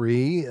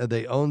debt-free.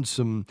 They own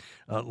some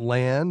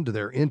land.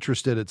 They're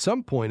interested at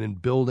some point in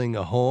building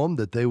a home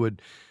that they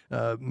would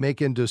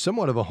make into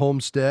somewhat of a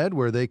homestead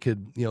where they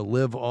could,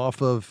 live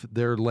off of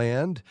their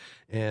land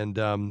and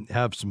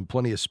have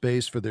plenty of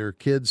space for their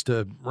kids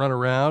to run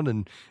around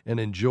and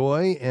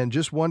enjoy. And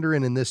just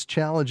wondering, in this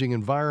challenging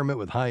environment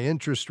with high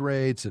interest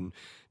rates and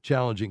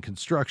challenging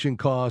construction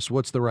costs,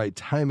 what's the right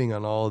timing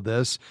on all of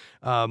this?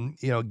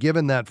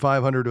 Given that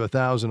 500 to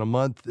 1,000 a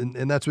month,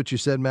 and that's what you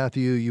said,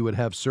 Matthew, you would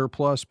have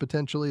surplus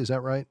potentially. Is that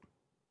right?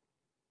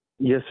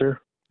 Yes, sir.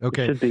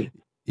 Okay. It should be.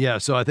 Yeah,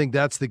 so I think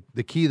that's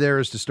the key there,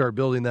 is to start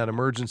building that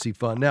emergency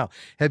fund. Now,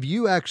 have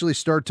you actually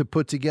start to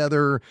put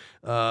together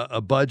a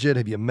budget?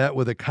 Have you met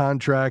with a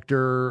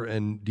contractor,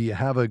 and do you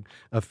have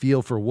a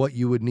feel for what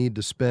you would need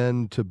to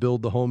spend to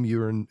build the home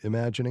you're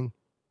imagining?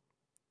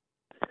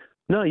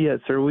 Not yet,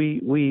 sir.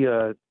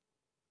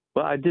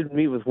 I did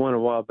meet with one a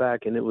while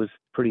back, and it was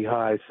pretty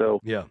high. So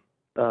yeah,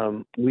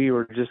 we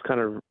were just kind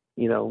of,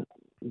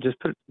 just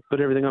put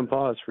everything on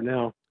pause for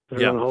now.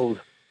 Put it on hold.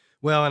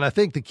 Well, and I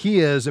think the key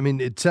is,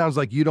 it sounds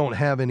like you don't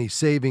have any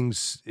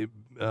savings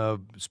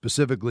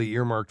specifically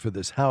earmarked for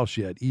this house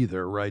yet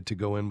either, right, to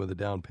go in with a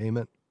down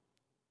payment?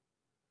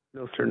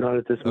 No, sir, not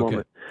at this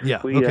moment.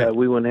 Yeah. We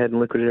went ahead and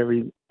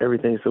liquidated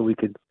everything so we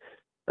could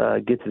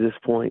get to this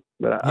point.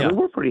 But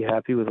we're pretty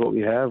happy with what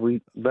we have.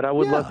 But I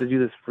would love to do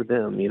this for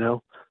them,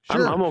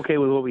 Sure. I'm okay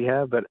with what we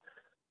have, but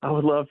I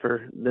would love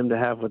for them to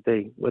have what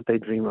they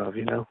dream of,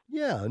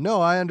 Yeah, no,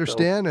 I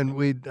understand.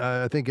 And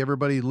I think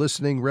everybody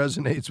listening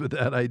resonates with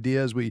that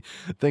idea as we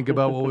think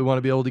about what we want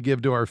to be able to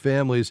give to our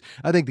families.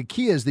 I think the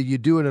key is that you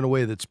do it in a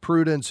way that's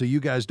prudent so you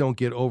guys don't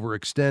get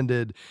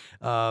overextended.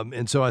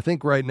 And so I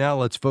think right now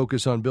let's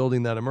focus on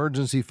building that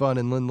emergency fund,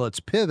 and then let's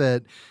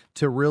pivot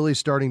to really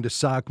starting to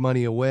sock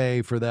money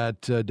away for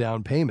that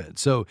down payment.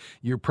 So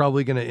you're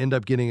probably going to end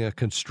up getting a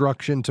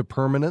construction to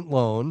permanent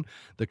loan.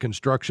 The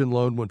construction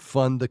loan would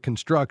fund the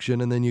construction,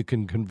 and then you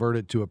can convert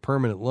it to a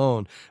permanent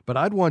loan. But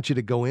I'd want you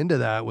to go into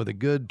that with a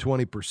good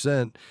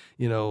 20%,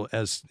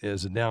 as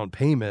a down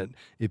payment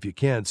if you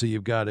can. So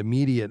you've got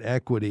immediate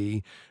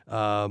equity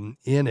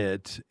in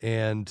it,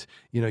 and,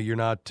 you're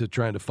not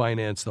trying to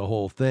finance the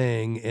whole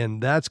thing.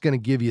 And that's going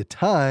to give you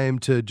time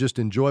to just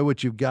enjoy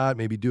what you've got,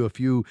 maybe do a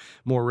few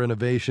more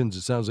renovations.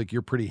 It sounds like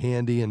you're pretty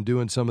handy in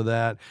doing some of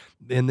that,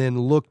 and then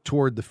look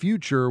toward the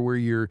future where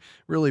you're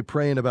really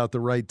praying about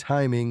the right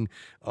timing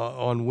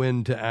on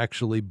when to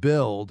actually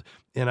build.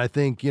 And I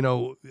think,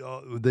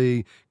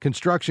 the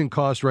construction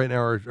costs right now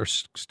are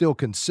still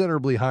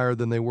considerably higher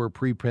than they were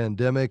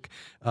pre-pandemic.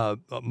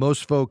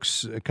 Most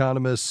folks,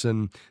 economists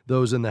and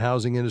those in the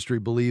housing industry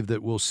believe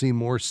that we'll see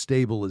more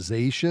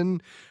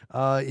stabilization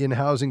in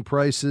housing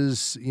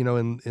prices,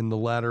 in the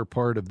latter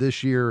part of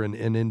this year and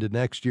into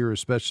next year,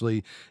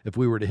 especially if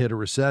we were to hit a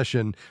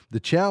recession. The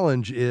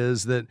challenge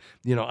is that,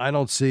 I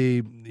don't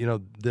see,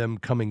 them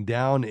coming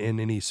down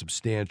in any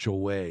substantial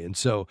way. And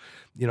so,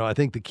 I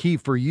think the key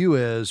for you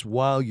is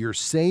while you're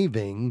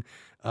saving,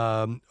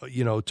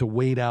 to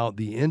wait out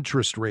the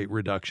interest rate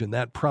reduction,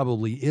 that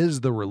probably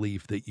is the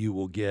relief that you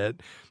will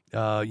get.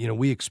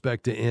 We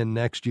expect to end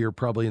next year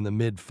probably in the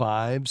mid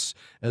fives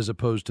as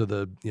opposed to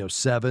the,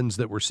 sevens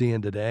that we're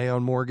seeing today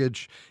on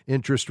mortgage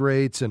interest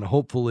rates. And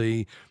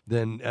hopefully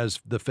then as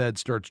the Fed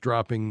starts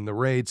dropping the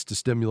rates to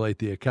stimulate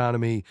the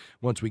economy,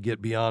 once we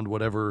get beyond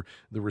whatever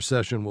the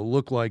recession will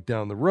look like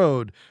down the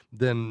road,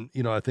 then,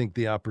 I think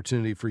the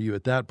opportunity for you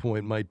at that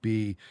point might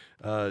be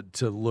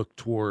to look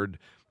toward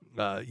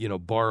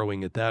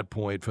borrowing at that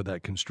point for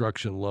that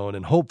construction loan.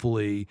 And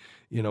hopefully,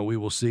 we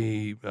will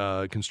see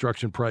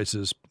construction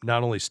prices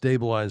not only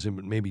stabilizing,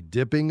 but maybe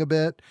dipping a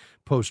bit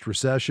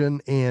post-recession,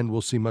 and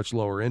we'll see much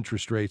lower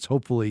interest rates.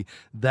 Hopefully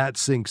that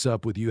syncs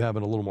up with you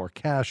having a little more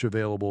cash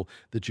available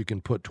that you can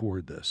put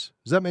toward this.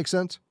 Does that make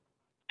sense?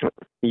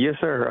 Yes,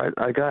 sir.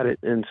 I got it.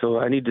 And so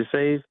I need to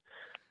save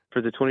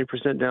for the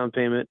 20% down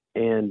payment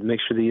and make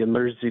sure the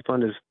emergency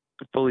fund is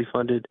fully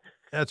funded.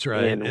 That's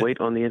right. And wait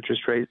on the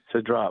interest rate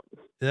to drop.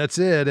 That's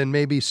it. And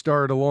maybe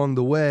start along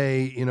the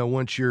way,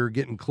 once you're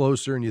getting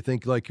closer and you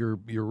think like you're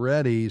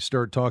ready,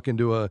 start talking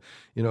to a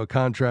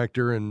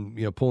contractor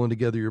and, pulling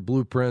together your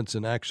blueprints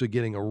and actually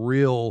getting a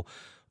real,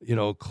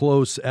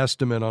 close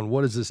estimate on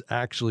what is this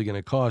actually going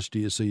to cost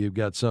you. So you've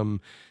got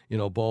some,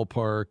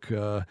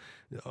 ballpark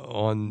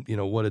on,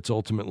 what it's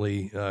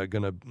ultimately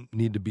going to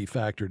need to be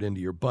factored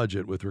into your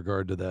budget with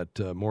regard to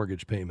that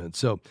mortgage payment.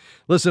 So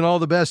listen, all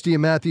the best to you,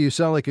 Matthew. You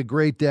sound like a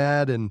great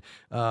dad, and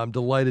I'm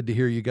delighted to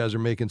hear you guys are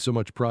making so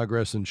much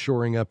progress and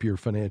shoring up your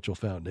financial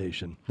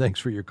foundation. Thanks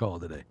for your call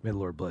today. May the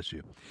Lord bless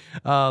you.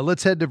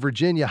 Let's head to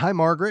Virginia. Hi,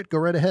 Margaret. Go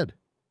right ahead.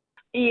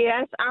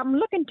 Yes, I'm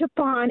looking to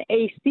find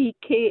a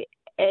CKA.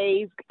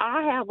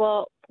 I have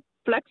a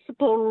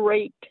flexible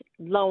rate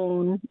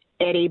loan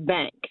at a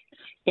bank.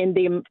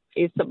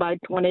 It's about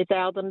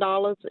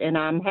 $20,000, and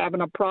I'm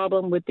having a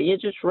problem with the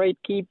interest rate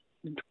keep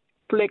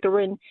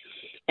flickering,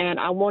 and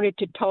I wanted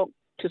to talk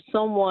to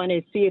someone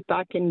and see if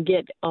I can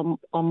get a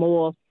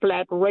more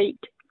flat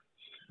rate.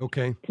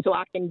 Okay. So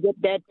I can get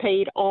that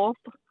paid off.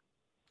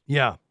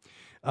 Yeah.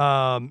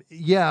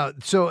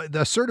 So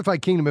the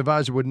Certified Kingdom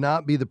Advisor would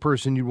not be the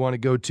person you'd want to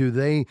go to.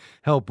 They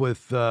help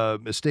with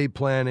estate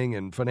planning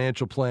and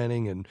financial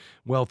planning and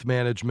wealth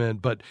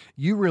management, but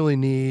you really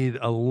need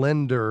a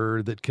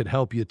lender that could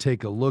help you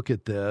take a look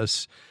at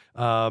this.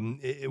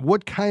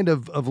 What kind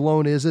of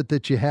loan is it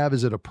that you have?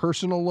 Is it a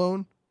personal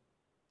loan?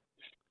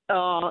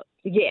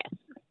 Yes.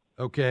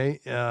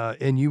 Okay.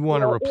 And you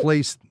want to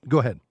replace, go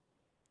ahead.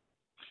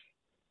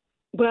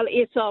 Well,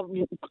 it's a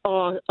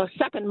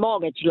second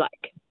mortgage,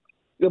 like.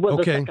 It was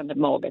a second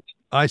mortgage.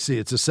 I see.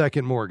 It's a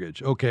second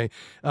mortgage. Okay.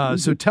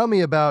 So tell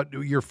me about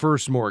your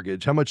first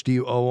mortgage. How much do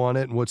you owe on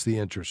it, and what's the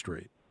interest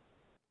rate?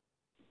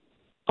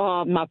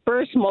 My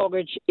first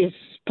mortgage is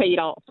paid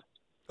off.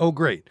 Oh,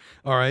 great.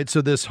 All right. So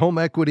this home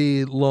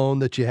equity loan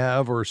that you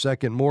have, or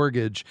second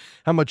mortgage,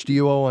 how much do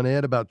you owe on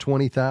it? About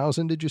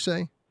 $20,000, did you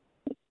say?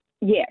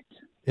 Yes.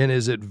 And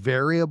is it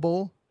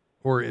variable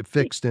or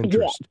fixed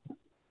interest?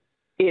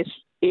 Yes.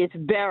 It's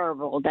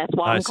variable. That's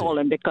why I'm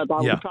calling, because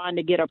I was trying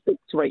to get a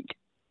fixed rate.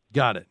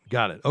 Got it.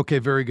 Okay,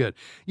 very good.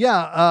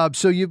 Yeah,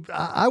 so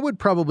I would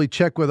probably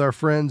check with our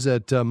friends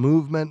at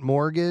Movement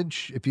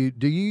Mortgage. Do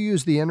you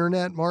use the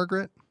internet,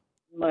 Margaret?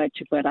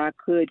 Much, but I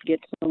could get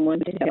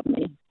someone to help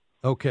me.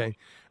 Okay.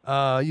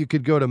 You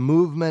could go to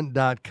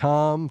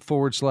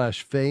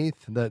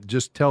movement.com/faith.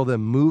 Just tell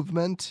them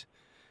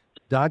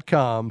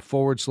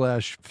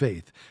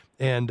movement.com/faith.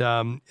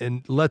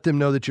 And let them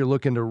know that you're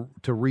looking to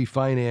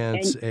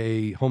refinance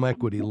a home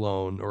equity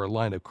loan or a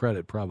line of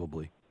credit,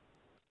 probably.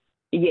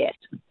 Yes.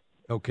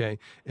 Okay.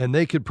 And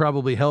they could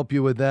probably help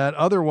you with that.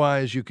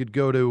 Otherwise, you could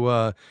go to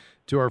our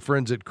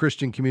friends at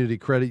Christian Community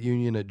Credit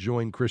Union at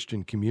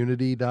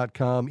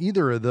joinchristiancommunity.com.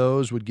 Either of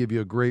those would give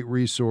you a great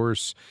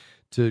resource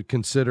to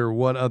consider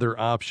what other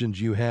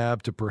options you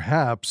have to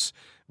perhaps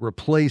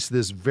replace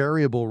this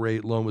variable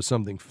rate loan with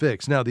something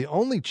fixed. Now, the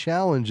only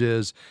challenge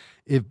is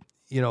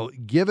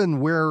given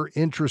where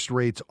interest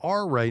rates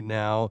are right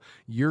now,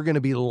 you're going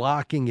to be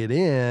locking it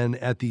in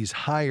at these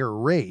higher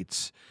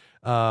rates.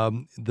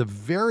 The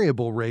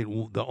variable rate,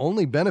 the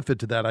only benefit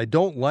to that, I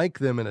don't like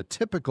them in a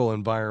typical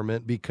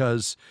environment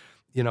because,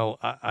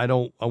 I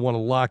want to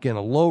lock in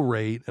a low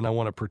rate and I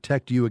want to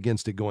protect you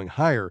against it going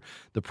higher.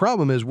 The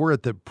problem is we're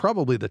at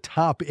probably the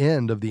top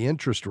end of the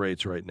interest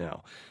rates right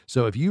now.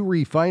 So if you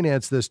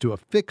refinance this to a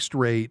fixed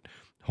rate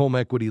home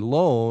equity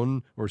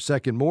loan or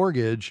second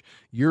mortgage,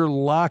 you're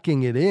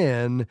locking it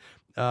in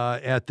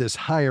at this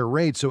higher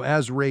rate. So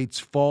as rates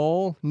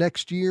fall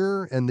next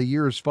year and the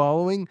years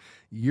following,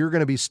 you're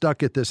going to be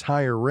stuck at this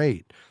higher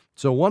rate.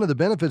 So one of the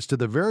benefits to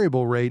the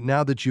variable rate,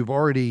 now that you've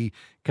already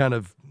kind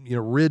of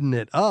ridden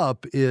it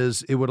up,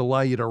 is it would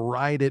allow you to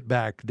ride it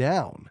back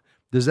down.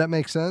 Does that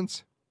make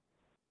sense?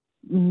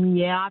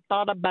 Yeah, I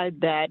thought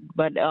about that,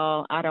 but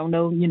I don't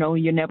know.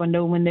 You never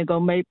know when they're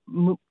going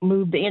to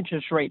move the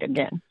interest rate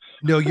again.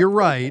 No, you're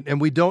right,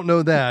 and we don't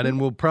know that, and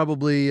we'll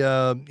probably,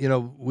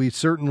 we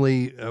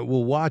certainly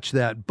will watch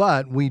that,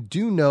 but we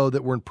do know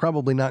that we're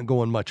probably not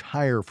going much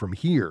higher from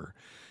here.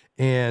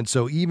 And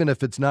so even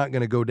if it's not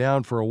going to go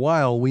down for a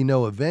while, we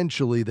know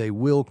eventually they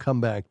will come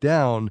back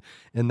down,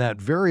 and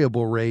that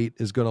variable rate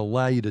is going to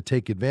allow you to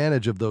take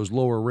advantage of those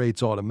lower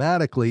rates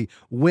automatically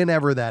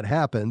whenever that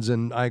happens.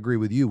 And I agree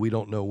with you. We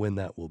don't know when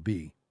that will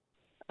be.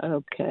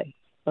 Okay.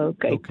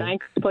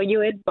 Thanks for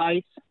your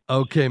advice.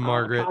 Okay,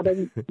 Margaret.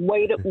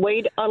 Wait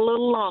a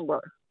little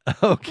longer.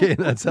 Okay,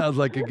 that sounds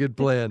like a good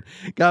plan.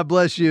 God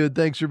bless you, and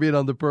thanks for being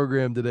on the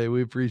program today.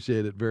 We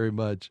appreciate it very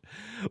much.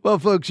 Well,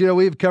 folks,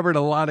 we've covered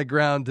a lot of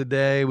ground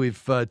today.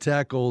 We've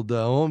tackled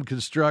home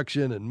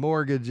construction and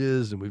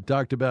mortgages, and we've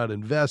talked about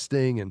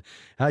investing and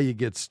how you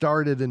get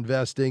started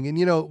investing.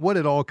 And, what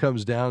it all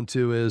comes down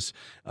to is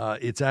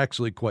it's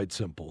actually quite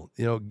simple.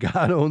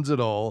 God owns it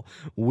all.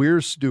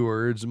 We're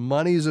stewards.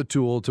 Money's a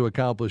tool to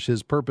accomplish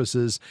his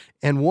purposes.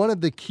 And one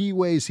of the key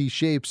ways he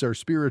shapes our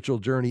spiritual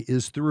journey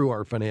is through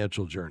our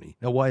financial journey.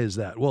 Now, why is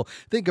that? Well,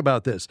 think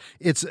about this.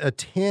 It's a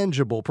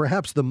tangible,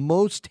 perhaps the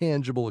most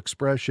tangible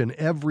expression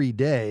every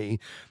day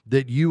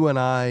that you and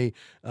I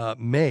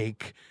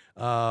make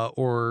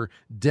or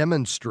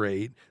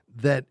demonstrate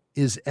that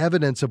is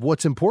evidence of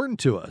what's important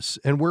to us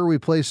and where we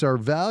place our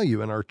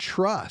value and our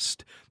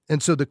trust.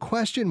 And so the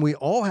question we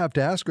all have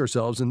to ask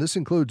ourselves, and this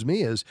includes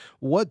me, is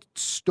what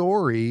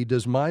story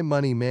does my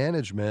money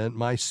management,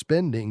 my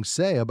spending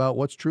say about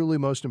what's truly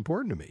most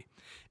important to me?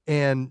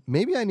 And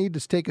maybe I need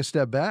to take a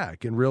step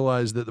back and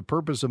realize that the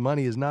purpose of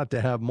money is not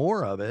to have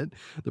more of it.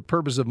 The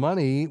purpose of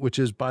money, which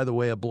is, by the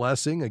way, a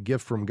blessing, a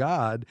gift from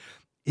God,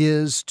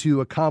 is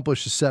to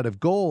accomplish a set of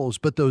goals,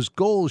 but those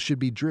goals should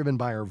be driven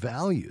by our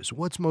values.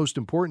 What's most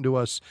important to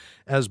us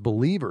as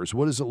believers?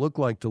 What does it look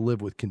like to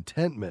live with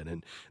contentment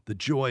and the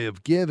joy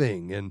of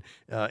giving and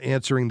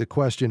answering the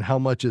question, how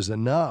much is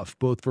enough,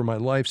 both for my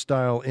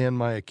lifestyle and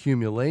my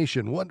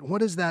accumulation? What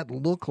does that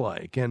look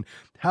like? And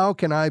how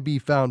can I be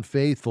found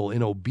faithful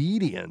in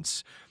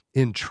obedience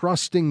in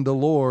trusting the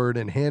Lord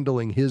and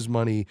handling his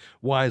money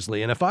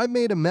wisely? And if I've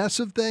made a mess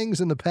of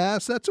things in the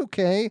past, that's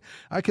okay.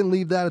 I can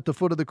leave that at the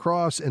foot of the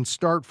cross and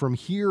start from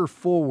here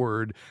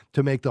forward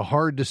to make the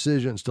hard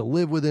decisions, to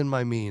live within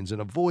my means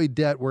and avoid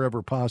debt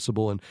wherever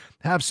possible and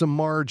have some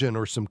margin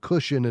or some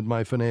cushion in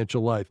my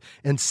financial life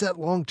and set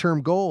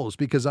long-term goals,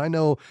 because I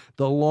know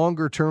the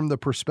longer term the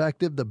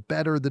perspective, the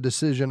better the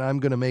decision I'm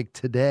going to make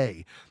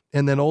today.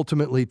 And then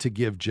ultimately to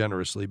give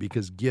generously,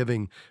 because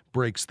giving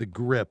breaks the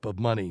grip of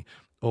money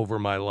over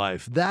my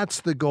life. That's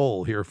the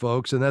goal here,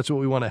 folks, and that's what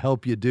we want to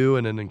help you do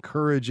in an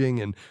encouraging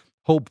and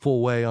hopeful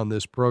way on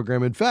this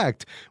program. In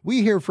fact,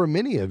 we hear from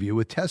many of you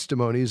with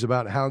testimonies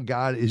about how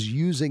God is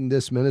using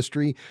this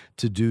ministry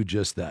to do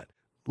just that.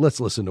 Let's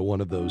listen to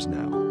one of those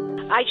now.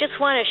 I just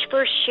want to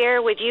first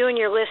share with you and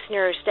your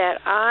listeners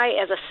that I,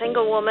 as a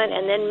single woman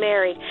and then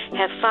married,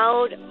 have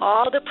followed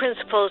all the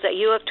principles that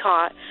you have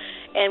taught,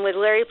 and with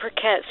Larry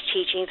Burkett's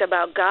teachings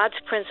about God's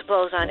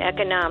principles on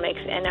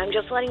economics. And I'm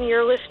just letting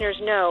your listeners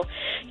know,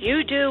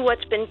 you do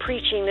what's been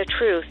preaching the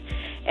truth,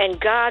 and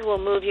God will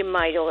move you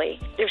mightily.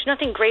 There's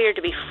nothing greater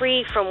to be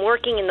free from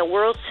working in the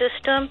world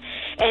system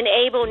and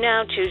able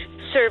now to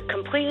serve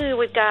completely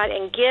with God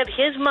and give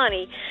his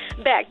money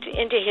back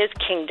into his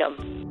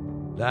kingdom.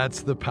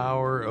 That's the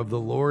power of the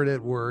Lord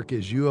at work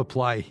as you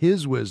apply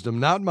his wisdom,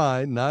 not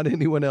mine, not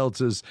anyone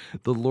else's,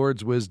 the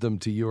Lord's wisdom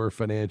to your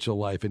financial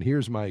life. And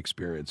here's my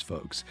experience,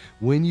 folks.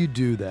 When you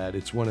do that,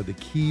 it's one of the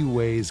key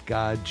ways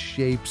God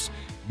shapes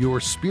your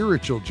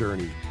spiritual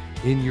journey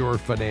in your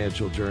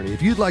financial journey.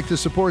 If you'd like to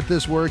support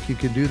this work, you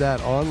can do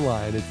that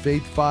online at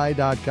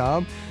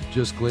faithfi.com.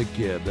 Just click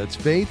give. That's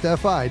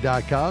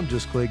faithfi.com.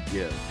 Just click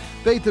give.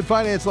 Faith and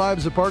Finance Live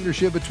is a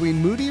partnership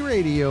between Moody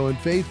Radio and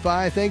Faith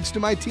Fi. Thanks to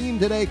my team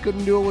today.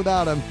 Couldn't do it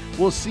without them.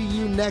 We'll see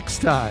you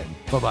next time.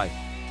 Bye-bye.